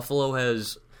Buffalo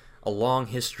has a long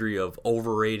history of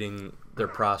overrating their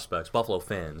prospects. Buffalo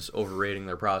fans overrating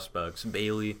their prospects.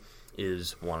 Bailey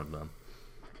is one of them.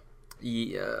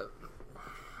 Yeah,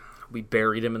 we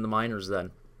buried him in the minors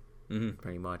then. Mm-hmm.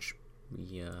 Pretty much.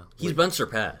 He's been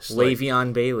surpassed.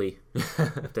 Le'Veon Bailey, if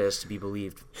that is to be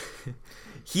believed.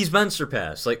 He's been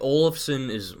surpassed. Like, Olofsson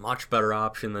is a much better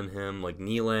option than him. Like,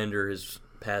 Nylander has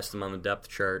passed him on the depth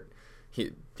chart.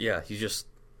 He just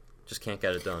can't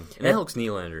get it done. And Alex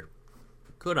Nylander,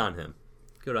 good on him.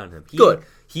 Good.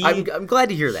 I'm glad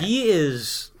to hear that. He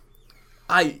is.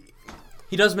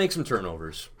 He does make some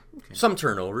turnovers. Okay. Some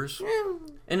turnovers. Yeah.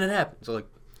 And it happens. Like,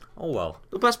 oh well.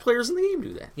 The best players in the game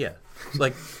do that. Yeah.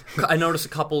 Like, I noticed a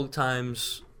couple of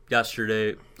times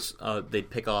yesterday, they'd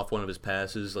pick off one of his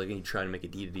passes. Like, he'd try to make a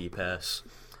D-to-D pass,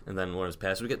 and then one of his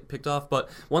passes would get picked off. But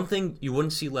one thing you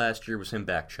wouldn't see last year was him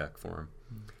back check for him.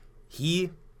 He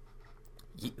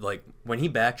like, when he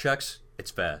back checks,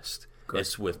 it's fast. Good.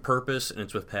 It's with purpose, and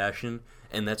it's with passion,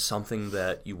 and that's something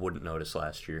that you wouldn't notice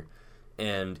last year.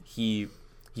 And he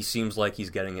seems like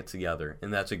he's getting it together,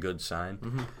 and that's a good sign.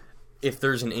 Mm-hmm. If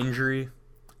there's an injury,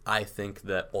 I think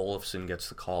that Olofsson gets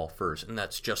the call first, and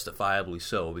that's justifiably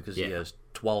so because he has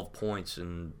 12 points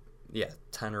in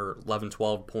 10 or 11,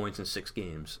 12 points in 6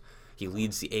 games. He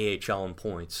leads the AHL in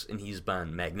points, and he's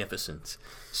been magnificent.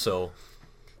 So,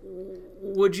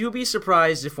 would you be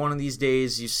surprised if one of these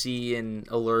days you see an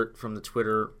alert from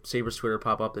the Sabres Twitter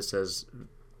pop up that says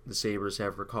the Sabres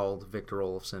have recalled Victor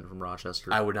Olofsson from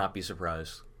Rochester? I would not be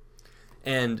surprised.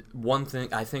 And one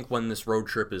thing, I think when this road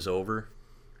trip is over,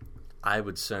 I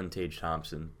would send Tage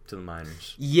Thompson to the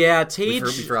minors. Yeah, Tage.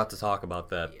 We forgot to talk about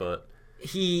that, but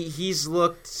he's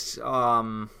looked.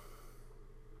 How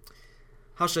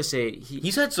should I say?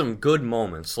 He's had some good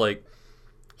moments. Like,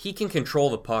 he can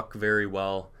control the puck very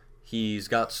well. He's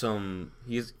got some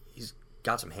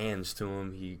hands to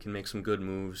him. He can make some good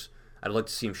moves. I'd like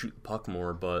to see him shoot the puck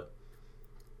more, but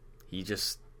he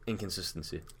just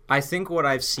inconsistency. I think what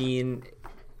I've seen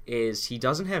is he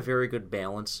doesn't have very good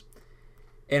balance.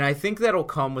 And I think that'll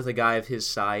come with a guy of his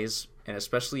size, and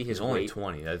especially his weight. He's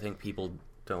only 20. I think people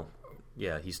don't.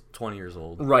 Yeah, he's 20 years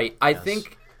old. Right. I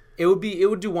think it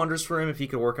would do wonders for him if he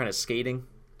could work on his skating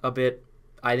a bit.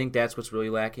 I think that's what's really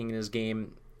lacking in his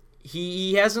game.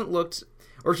 He hasn't looked,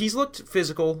 or he's looked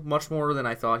physical much more than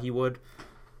I thought he would.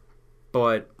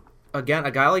 But again,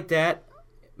 a guy like that,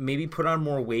 maybe put on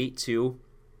more weight too.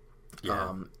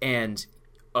 Yeah. And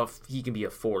he can be a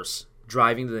force.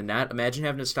 Driving to the net. Imagine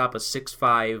having to stop a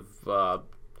 6'5",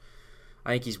 I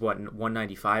think he's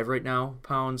 195 right now,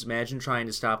 pounds. Imagine trying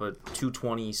to stop a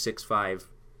 220, 6'5"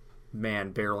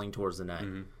 man barreling towards the net.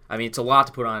 Mm-hmm. I mean, it's a lot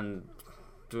to put on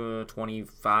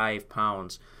 25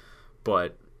 pounds,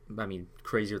 but I mean,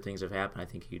 crazier things have happened. I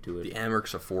think he could do it. The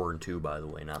Amerks are 4-2, by the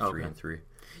way, not 3-3.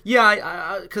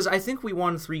 Yeah, because I think we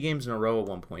won 3 games in a row at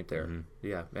one point there.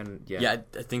 Mm-hmm. Yeah,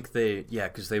 I think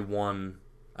because they won.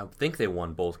 I think they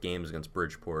won both games against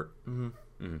Bridgeport. Mm-hmm.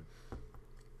 Mm-hmm.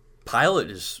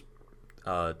 Pilot is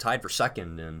tied for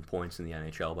second in points in the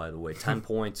NHL, by the way. 10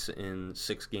 points in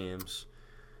 6 games.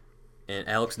 And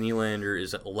Alex Nylander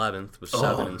is 11th with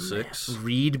 7 and 6.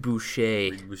 Reed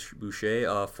Boucher.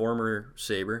 Boucher, former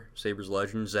Sabres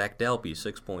legend. Zach Dalpe,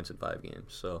 6 points in 5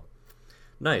 games. So,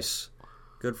 nice.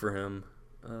 Good for him.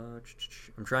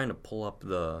 I'm trying to pull up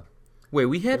the... Wait,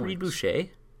 we had points. Reed Boucher?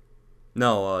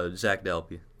 No, Zach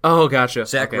Dalpe. Oh, gotcha.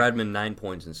 Zach okay. Redmond, 9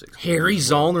 points in 6 games. Harry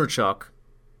Zolnarchuk.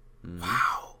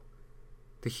 Wow.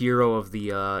 The hero of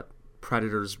the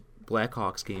Predators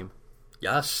Blackhawks game.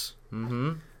 Yes.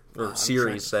 Or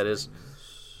series, that is.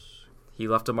 He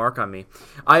left a mark on me.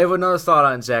 I have another thought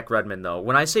on Zach Redmond, though.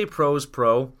 When I say pro,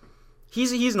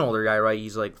 he's an older guy, right?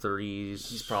 He's like 30s.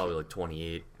 He's probably like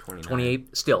 28, 29.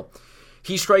 28. Still.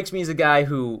 He strikes me as a guy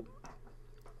who,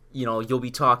 you'll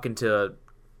be talking to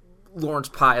Lawrence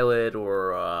Pilot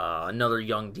or another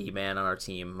young D-man on our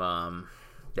team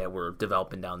that we're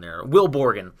developing down there. Will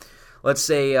Borgen. Let's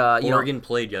say, Borgen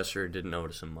played yesterday, didn't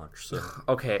notice him much. So.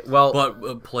 Okay, well... But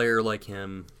a player like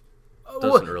him...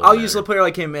 Really I'll matter. use a player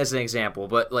like him as an example,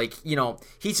 but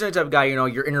he's the type of guy,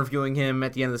 you're interviewing him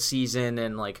at the end of the season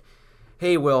and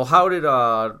hey, Will, how did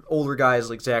older guys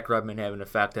like Zach Redmond have an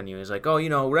effect on you? He's like,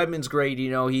 Redmond's great,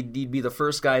 he'd be the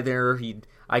first guy there.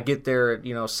 I get there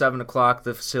at 7 o'clock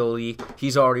the facility.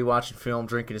 He's already watching film,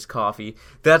 drinking his coffee.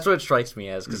 That's what it strikes me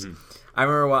as because I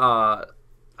remember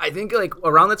I think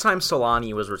around the time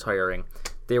Solani was retiring,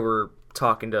 they were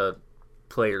talking to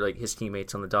his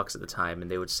teammates on the Ducks at the time,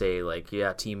 and they would say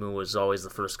Timu was always the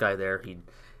first guy there. He'd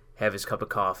have his cup of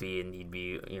coffee and he'd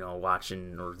be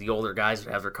watching, or the older guys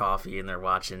would have their coffee and they're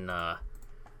watching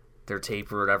their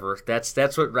tape or whatever.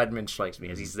 That's what Redmond strikes me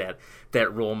as. He's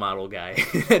that role model guy.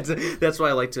 That's what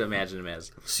I like to imagine him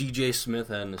as. CJ Smith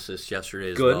had an assist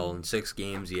yesterday as Good. well. In 6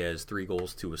 games, he has 3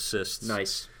 goals, 2 assists.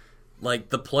 Nice.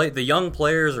 The young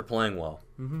players are playing well.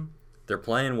 They're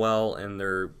playing well and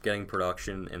they're getting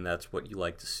production, and that's what you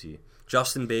like to see.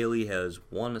 Justin Bailey has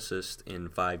 1 assist in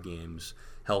 5 games,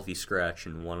 healthy scratch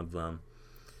in 1 of them.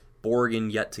 Borgen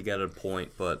yet to get a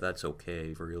point, but that's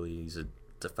okay. Really, he's a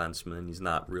defenseman. He's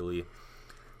not really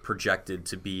projected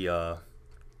to be a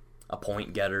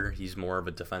point getter. He's more of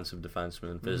a defensive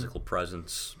defenseman, physical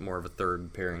presence, more of a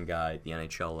third pairing guy at the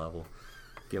NHL level.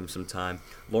 Give him some time.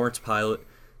 Lawrence Pilot,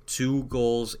 2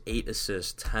 goals, 8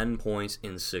 assists, 10 points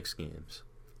in 6 games.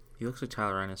 He looks like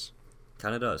Tyler Ennis.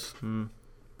 Kind of does.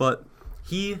 But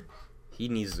he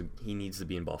needs to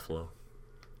be in Buffalo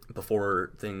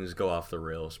before things go off the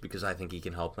rails, because I think he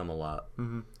can help them a lot.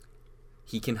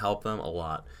 He can help them a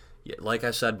lot. Yeah, like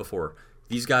I said before,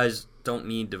 these guys don't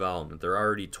need development. They're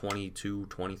already 22,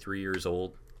 23 years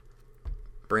old.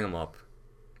 Bring them up.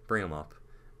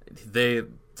 They've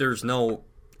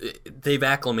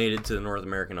acclimated to the North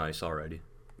American ice already.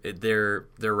 They're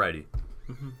ready.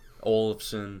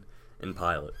 Olofsson and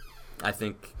Pilot. I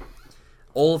think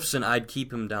Olofsson, I'd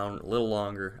keep him down a little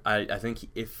longer. I think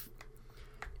if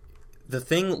the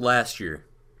thing last year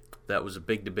that was a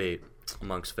big debate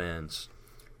amongst fans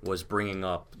was bringing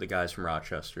up the guys from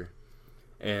Rochester,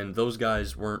 and those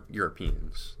guys weren't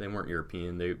Europeans. They weren't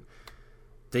European.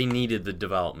 They needed the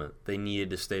development. They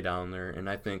needed to stay down there, and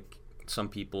I think some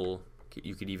people,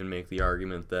 you could even make the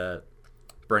argument that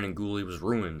Brendan Gooley was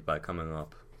ruined by coming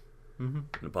up in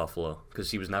Buffalo,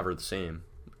 because he was never the same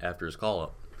after his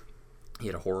call-up. He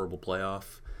had a horrible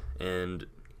playoff, and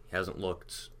he hasn't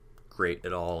looked great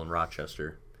at all in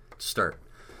Rochester to start.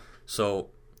 So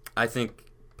I think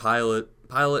Pilot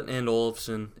and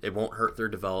Olofsson, it won't hurt their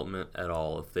development at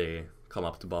all if they come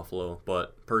up to Buffalo.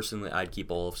 But personally, I'd keep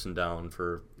Olofsson down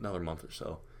for another month or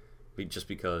so, just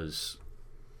because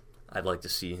I'd like to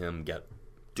see him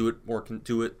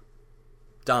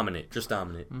dominate.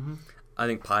 I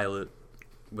think Pilot,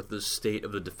 with the state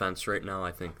of the defense right now,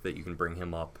 I think that you can bring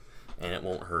him up, and it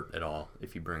won't hurt at all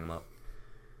if you bring him up.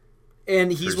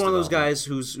 And he's one of those guys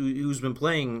who's been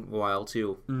playing a while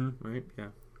too, right?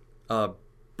 Yeah.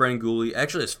 Brendan Gooley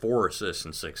actually has 4 assists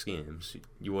in 6 games.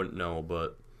 You wouldn't know,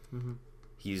 but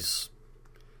he's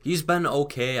been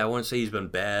okay. I wouldn't say he's been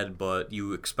bad, but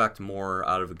you expect more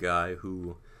out of a guy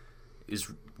who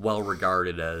is well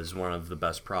regarded as one of the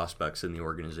best prospects in the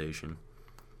organization.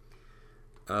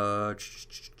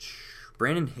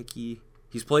 Brandon Hickey,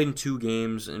 he's played in 2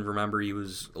 games, and remember, he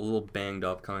was a little banged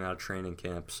up coming out of training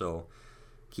camp, so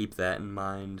keep that in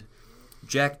mind.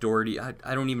 Jack Doherty, I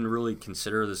don't even really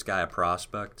consider this guy a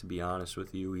prospect, to be honest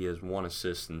with you. He has 1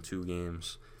 assist in 2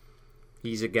 games.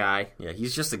 He's a guy. Yeah,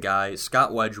 he's just a guy.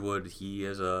 Scott Wedgwood, he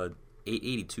has a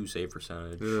 882 save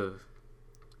percentage.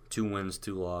 2 wins,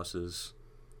 2 losses.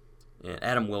 And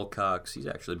Adam Wilcox, he's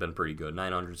actually been pretty good.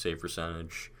 900 save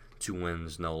percentage, 2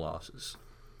 wins, no losses.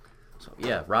 So,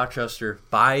 yeah, Rochester,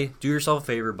 do yourself a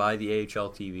favor, buy the AHL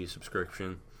TV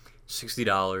subscription.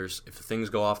 $60. If things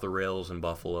go off the rails in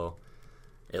Buffalo,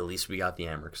 at least we got the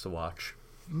Amerks to watch.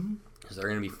 Because they're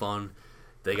going to be fun.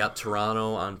 They got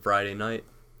Toronto on Friday night,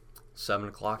 7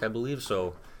 o'clock, I believe.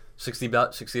 So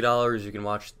 $60, you can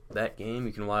watch that game.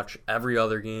 You can watch every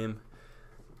other game.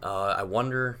 I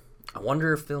wonder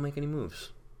if they'll make any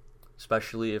moves,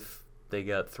 especially if they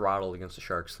get throttled against the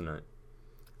Sharks tonight.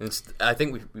 I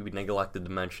think we neglected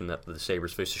to mention that the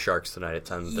Sabres face the Sharks tonight at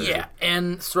 10:30. Yeah,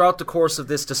 and throughout the course of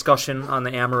this discussion on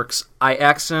the Amerks, I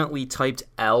accidentally typed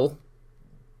L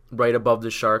right above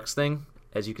the Sharks thing,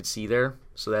 as you could see there.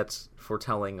 So that's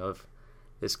foretelling of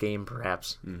this game,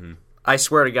 perhaps. Mm-hmm. I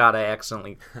swear to God, I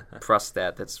accidentally pressed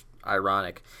that. That's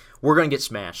ironic. We're going to get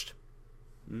smashed.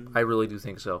 I really do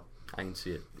think so. I can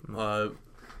see it.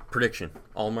 Prediction: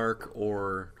 Ullmark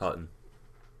or Hutton?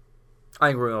 I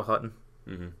think we're going to go Hutton.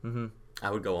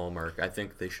 I would go Ullmark. I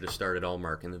think they should have started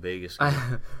Ullmark in the Vegas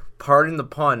game. Pardon the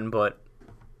pun, but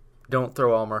don't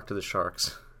throw Ullmark to the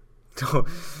Sharks.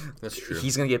 That's true.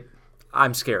 He's going to get...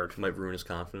 I'm scared. Might ruin his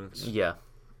confidence. Yeah.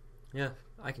 Yeah,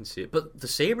 I can see it. But the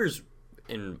Sabres,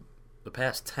 in the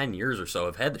past 10 years or so,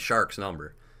 have had the Sharks'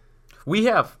 number. We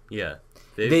have. Yeah.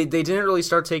 They didn't really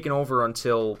start taking over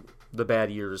until the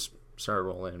bad years started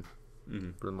rolling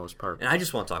in, for the most part. And I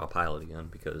just want to talk about Pilot again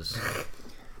because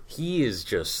he's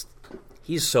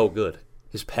so good.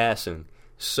 His passing,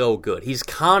 so good. He's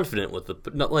confident with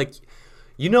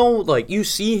you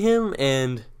see him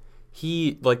and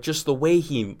he, just the way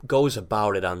he goes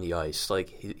about it on the ice,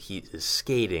 he is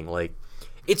skating,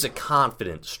 it's a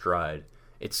confident stride.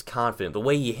 It's confident. The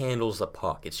way he handles the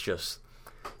puck, it's just...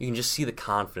 You can just see the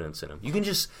confidence in him. You can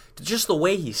just the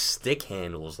way he stick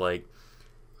handles,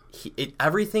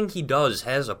 everything he does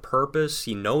has a purpose.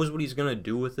 He knows what he's gonna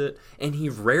do with it, and he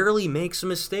rarely makes a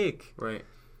mistake. Right.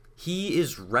 He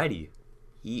is ready.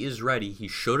 He is ready. He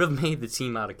should have made the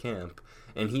team out of camp,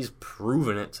 and he's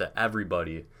proven it to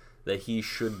everybody that he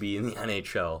should be in the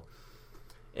NHL.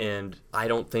 And I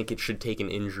don't think it should take an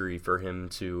injury for him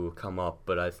to come up,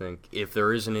 but I think if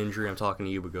there is an injury, I'm talking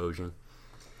to you, Bogosian.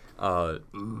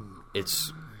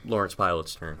 It's Lawrence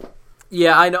Pilot's turn.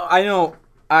 Yeah, I know.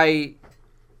 I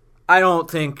don't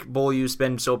think Beaulieu's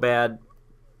been so bad.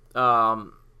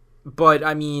 But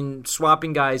I mean,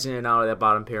 swapping guys in and out of that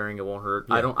bottom pairing, it won't hurt.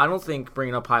 Yeah. I don't think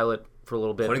bringing up Pilot for a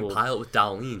little bit. Putting Pilot with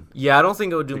Dahlin. Yeah, I don't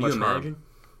think it would do Could much you imagine?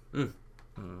 harm.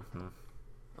 Mm-hmm.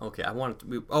 Okay,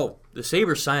 the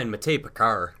Sabres signed Matej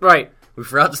Pekar. Right. We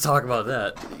forgot to talk about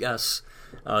that. Yes.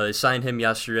 They signed him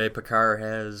yesterday. Pekar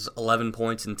has 11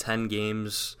 points in 10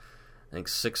 games. I think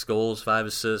 6 goals, 5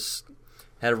 assists.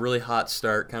 Had a really hot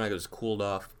start. Kind of was cooled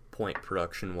off point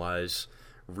production-wise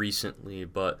recently.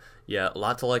 But, yeah, a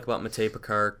lot to like about Matej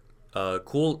Pekar.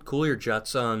 Cool your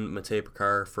jets on Matej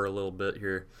Pekar for a little bit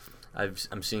here.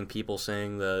 I'm seeing people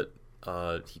saying that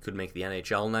he could make the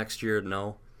NHL next year.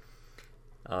 No.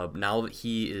 Now that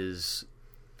he is...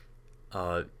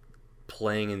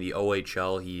 playing in the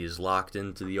OHL, he is locked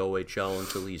into the OHL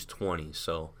until he's 20.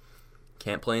 So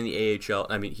can't play in the AHL.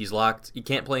 I mean, he's locked. He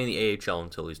can't play in the AHL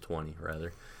until he's 20,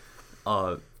 rather.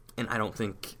 And I don't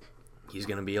think he's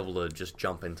going to be able to just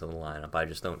jump into the lineup. I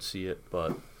just don't see it.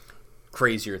 But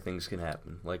crazier things can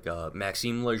happen. Like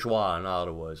Maxime Lajoie in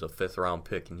Ottawa is a 5th-round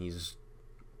pick, and he's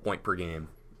point per game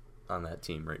on that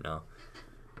team right now.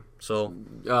 So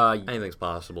anything's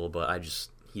possible, but I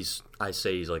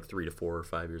say he's like 3 to 4 or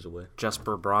 5 years away.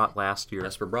 Jesper Bratt last year.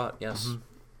 Jesper Bratt, yes. Mm-hmm.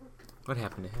 What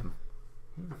happened to him?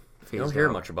 You don't hear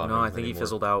much about him. No, I think anymore. he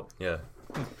fizzled out. Yeah.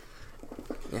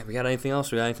 Yeah, we got anything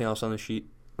else? We got anything else on the sheet?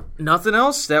 Nothing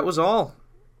else. That was all.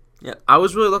 Yeah. I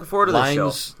was really looking forward to this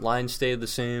show. Lines stayed the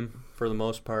same for the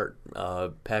most part.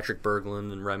 Patrick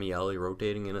Berglund and Remi Elie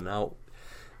rotating in and out.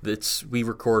 We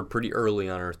record pretty early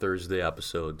on our Thursday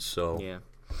episodes, so...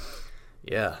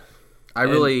 Yeah. I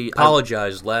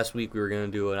apologize. Last week we were going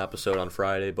to do an episode on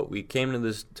Friday, but we came to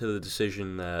the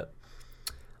decision that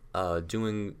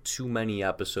doing too many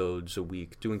episodes a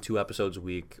week, doing 2 episodes a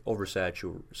week,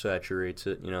 oversaturates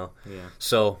it, you know? Yeah.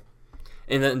 So,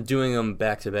 and then doing them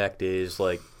back-to-back days,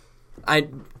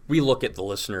 we look at the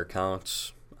listener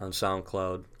counts on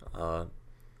SoundCloud.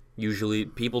 Usually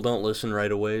people don't listen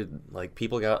right away.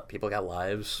 People got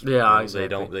lives. Yeah,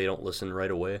 exactly. They don't listen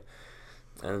right away.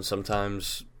 And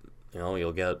sometimes,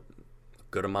 you'll get a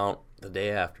good amount the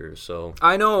day after. So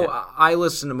I know I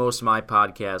listen to most of my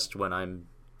podcast when I'm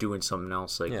doing something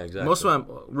else. Exactly. Most of them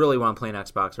really when I'm playing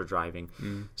Xbox or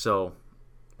driving. So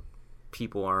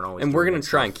people aren't always. And we're going to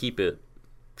try and keep it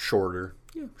shorter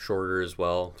as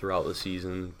well throughout the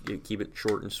season. Keep it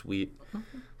short and sweet.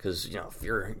 Because if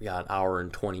you got an hour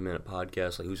and 20-minute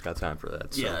podcast, who's got time for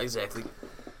that? So. Yeah, exactly.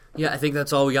 Yeah, I think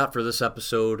that's all we got for this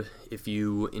episode. If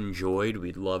you enjoyed,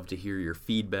 we'd love to hear your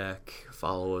feedback.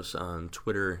 Follow us on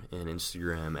Twitter and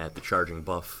Instagram at The Charging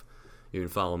Buff. You can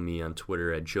follow me on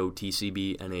Twitter at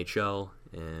JoeTCBNHL,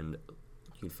 and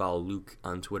you can follow Luke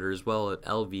on Twitter as well at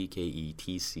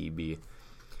LVKETCB.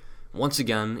 Once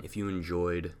again, if you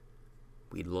enjoyed,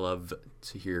 we'd love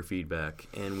to hear your feedback.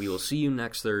 And we will see you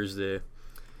next Thursday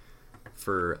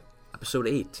for episode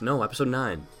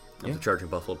 9 of the Charging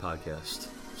Buffalo podcast.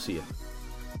 See ya.